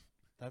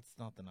 That's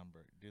not the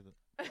number. Do the.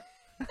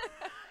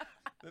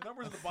 The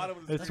number's at the bottom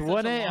of the It's screen.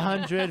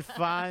 1-800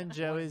 find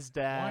Joey's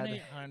dad.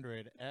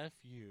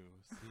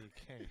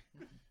 1-800-FUCK.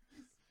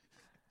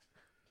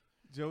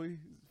 Joey's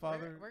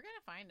father. We're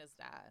gonna find his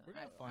dad. We're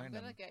gonna I'm find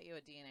gonna him. get you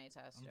a DNA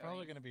test. I'm Joey.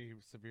 probably gonna be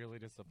severely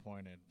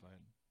disappointed, but.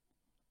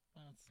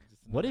 Well, it's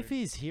just What if another-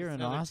 he's here it's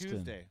in another Austin?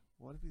 Tuesday.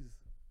 What if he's?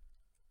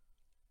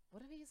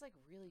 What if he's like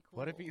really cool?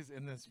 What if he's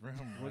in this room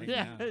right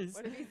Yeah. now?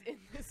 What if he's in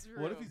this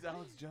room? What if he's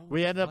Alex Jones?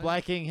 We end up What?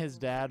 liking his Oh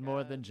my dad more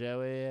God. than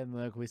Joey, and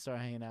look, we start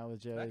hanging out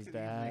with Joey's could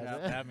easily dad.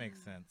 happen. That makes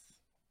sense.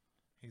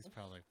 He's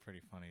probably pretty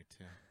funny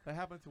too. That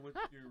happened to with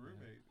your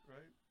roommate,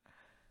 right?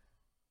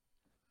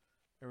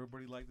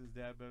 Everybody liked his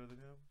dad better than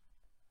him.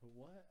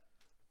 What?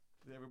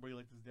 Did everybody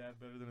like his dad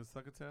better than his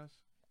succotash?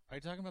 Are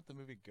you talking about the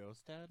movie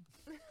Ghost Dad?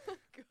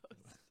 Ghost.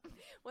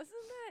 Wasn't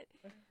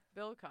that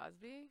Bill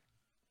Cosby?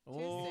 Oh,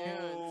 soon. Too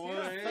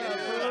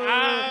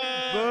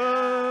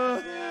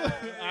yeah.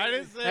 I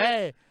didn't say.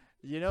 Hey,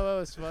 you know what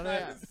was funny? I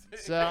didn't say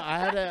So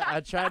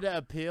I tried to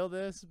appeal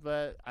this,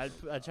 but I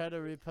tried to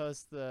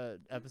repost the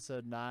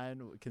episode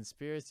 9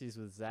 conspiracies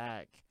with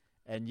Zach,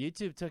 and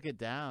YouTube took it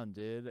down,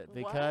 dude,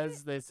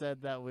 because they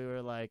said that we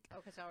were like. Oh,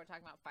 because y'all were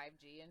talking about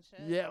 5G and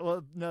shit. Yeah,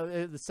 well, no,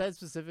 it said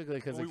specifically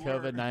because We of were.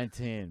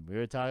 COVID-19. We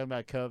were talking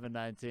about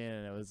COVID-19,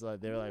 and it was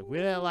like they were like, we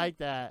didn't like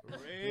that. And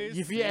then they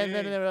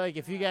Racist. were like,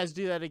 if you guys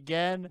do that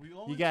again, We you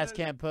only guys said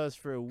can't post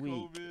for a week.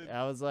 COVID.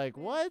 I was like,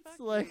 Man, what? fuck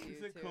Like, you.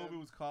 He said YouTube. COVID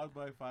was caused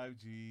by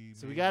 5G.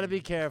 so we got to be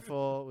maybe.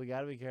 careful. We got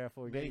to be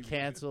careful. We're getting Maybe.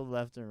 canceled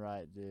left and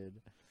right, dude.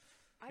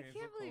 I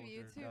Cancel can't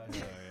believe culture. YouTube. Oh,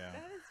 did- yeah.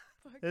 That is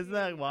fucking. Isn't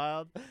that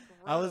wild?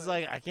 I was gross.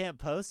 like, I can't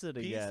post it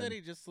He again. said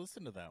he just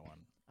listened to that one.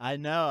 I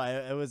know.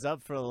 It was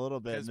up for a little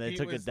bit, 'Cause and they Pete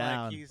took was it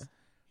down. Like,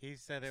 He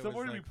said it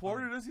Somebody was like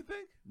reported us, you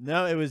think?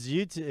 No, it was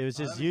YouTube. It was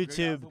Oh, just that'd be great.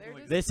 I was YouTube. hoping,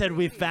 like, They said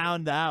we creepy.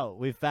 found out.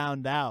 We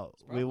found out.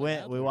 It's We probably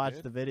went. We Adler, watched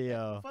dude. the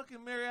video.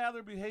 Fucking Mary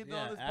Adler be hating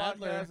Yeah, on this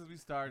Adler. podcast as we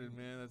started,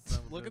 man. That's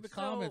son of a Look at the bitch.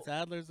 comments. So,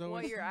 Adler's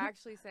always. What you're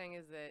actually saying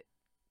is that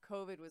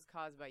COVID was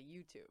caused by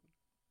YouTube.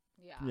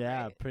 Yeah.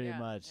 Yeah, right? pretty Yeah.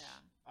 much.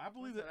 Yeah. I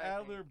believe That's that what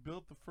I Adler think.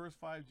 built the first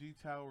 5G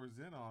towers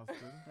in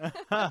Austin,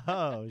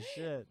 Oh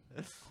shit.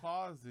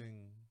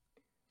 causing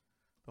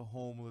the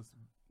homeless.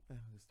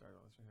 Let's start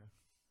on this right here.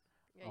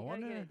 Yeah, I you gotta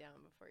get wonder- it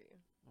down before you.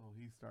 Oh,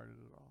 he started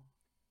it all.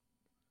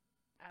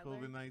 Adler?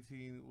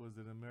 COVID-19 was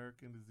an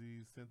American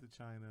disease sent to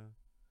China.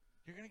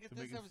 You're gonna get To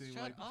this make it episode. seem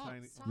Shut like the up.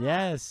 Chinese- Stop.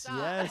 Yes. Stop.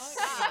 Yes.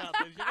 Stop.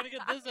 You're gonna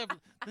get this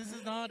episode. This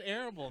is not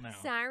airable now.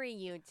 Sorry,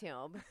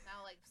 YouTube.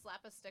 Now, like,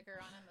 slap a sticker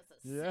on him that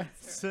says Yeah.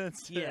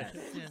 censor. Censored.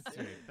 Yes,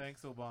 censored.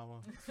 Thanks,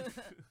 Obama.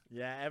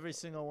 Yeah. Every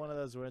single one of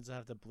those words I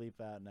have to bleep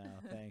out now.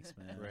 Thanks,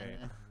 man. Right.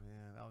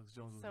 Man, Alex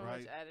Jones was So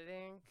right. much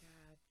editing.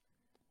 God.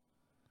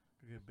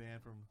 You get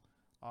banned from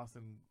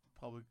Austin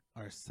public.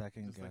 Our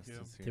second Just like guest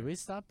him. is here. Did we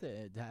stop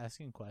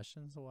asking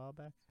questions a while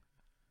back?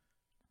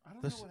 I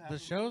don't The, know sh- what the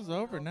happened. show's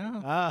over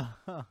now. Ah.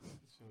 The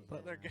show's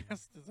But their over.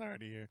 guest is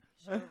already here.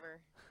 Over.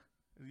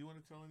 Do you want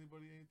to tell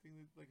anybody anything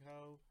that, like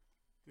how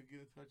to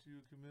get in touch with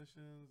your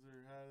commissions,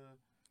 or how to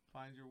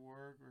find your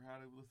work, or how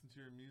to listen to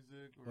your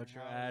music, or What's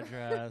your how-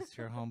 address?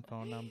 Your home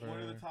phone number? What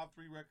are the top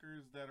 3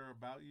 records that are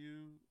about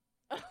you?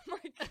 Oh my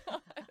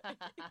god.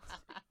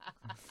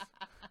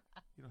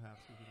 You don't have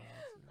to if you don't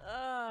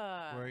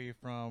want to. Where are you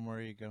from? Where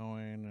are you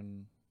going?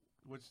 And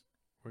Which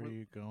where are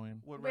you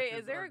going? what Wait,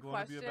 records is there are a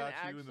going to be question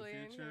about you in the actually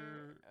in future?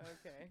 here?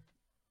 Okay.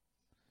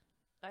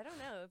 I don't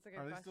know. That's a good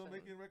Are they question. still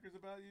making records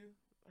about you?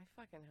 I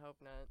fucking hope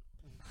not.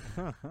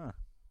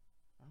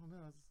 I don't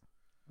know.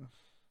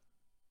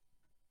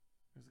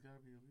 There's got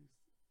to be at least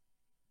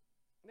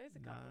There's a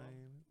couple.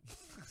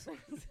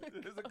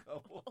 9. There's a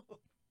couple.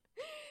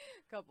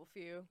 Couple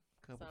few.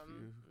 Couple Some.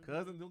 few. Mhm.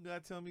 Cousin, don't gotta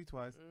tell me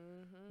twice.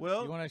 Mm-hmm.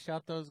 Well, You want to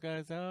shout those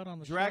guys out on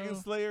the Dragon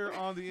show? Slayer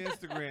on the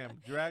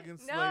Instagram. Dragon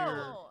Slayer.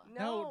 No.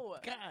 No,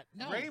 God,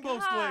 no. Rainbow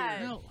God.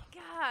 Slayer. No.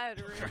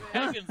 God, Rubin.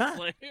 Dragon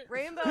Slayer.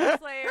 Rainbow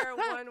Slayer,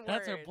 one word.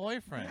 That's her Why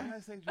boyfriend. did I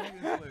say Dragon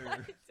Slayer? I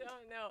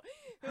don't know.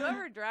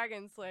 Whoever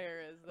Dragon Slayer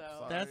is, though.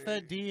 Sorry. That's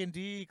that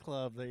D&D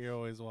club that you're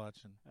always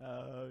watching.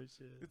 Oh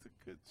shit. It's a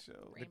good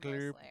show. Rainbow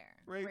Glurp. Slayer.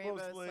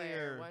 Rainbow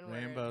Slayer. one word.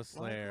 Rainbow Why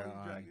Slayer call you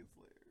on. Dragon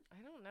Slayer?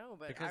 I don't know,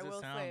 but Because I it will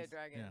slay a sounds-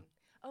 dragon. yeah.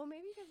 Oh,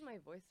 maybe because of my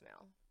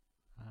voicemail.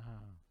 Ah.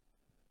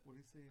 What do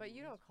you say? But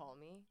you don't call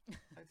me.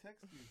 I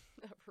text you.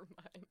 Never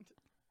mind.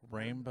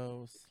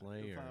 Rainbow The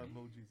Slayer. file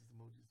emojis,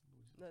 emojis.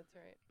 That's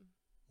right.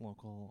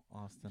 Local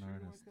Austin Sure you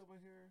wanna artist. cut my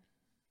hair?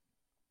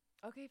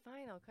 Okay,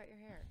 fine. I'll cut your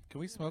hair. Can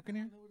we smoke in I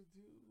here? know what to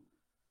do.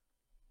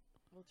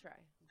 We'll try.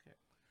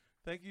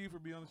 Thank you for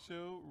being on the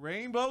show,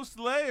 Rainbow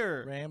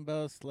Slayer,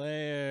 Rainbow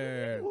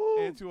Slayer.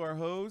 and to our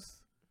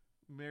host,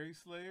 Mary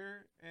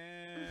Slayer,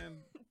 and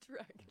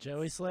Dragon.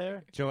 Joey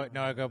Slayer. Joey,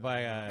 no, I go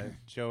by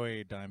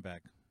Joey Dimeback.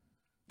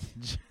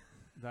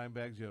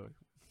 Dimebag Joey.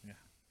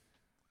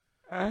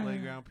 Uh-huh.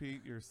 Playground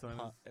Pete, your son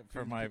is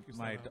For Pete, my pick your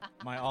son up.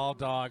 my all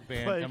dog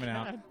band coming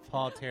out,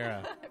 Paul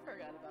Terra, I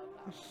forgot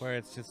about that. where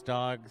it's just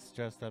dogs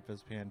dressed up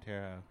as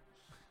Pantera.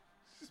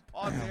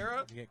 Paul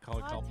Terra. You get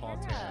called Paul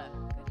Terra,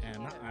 Good and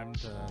name, I'm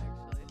the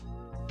actually.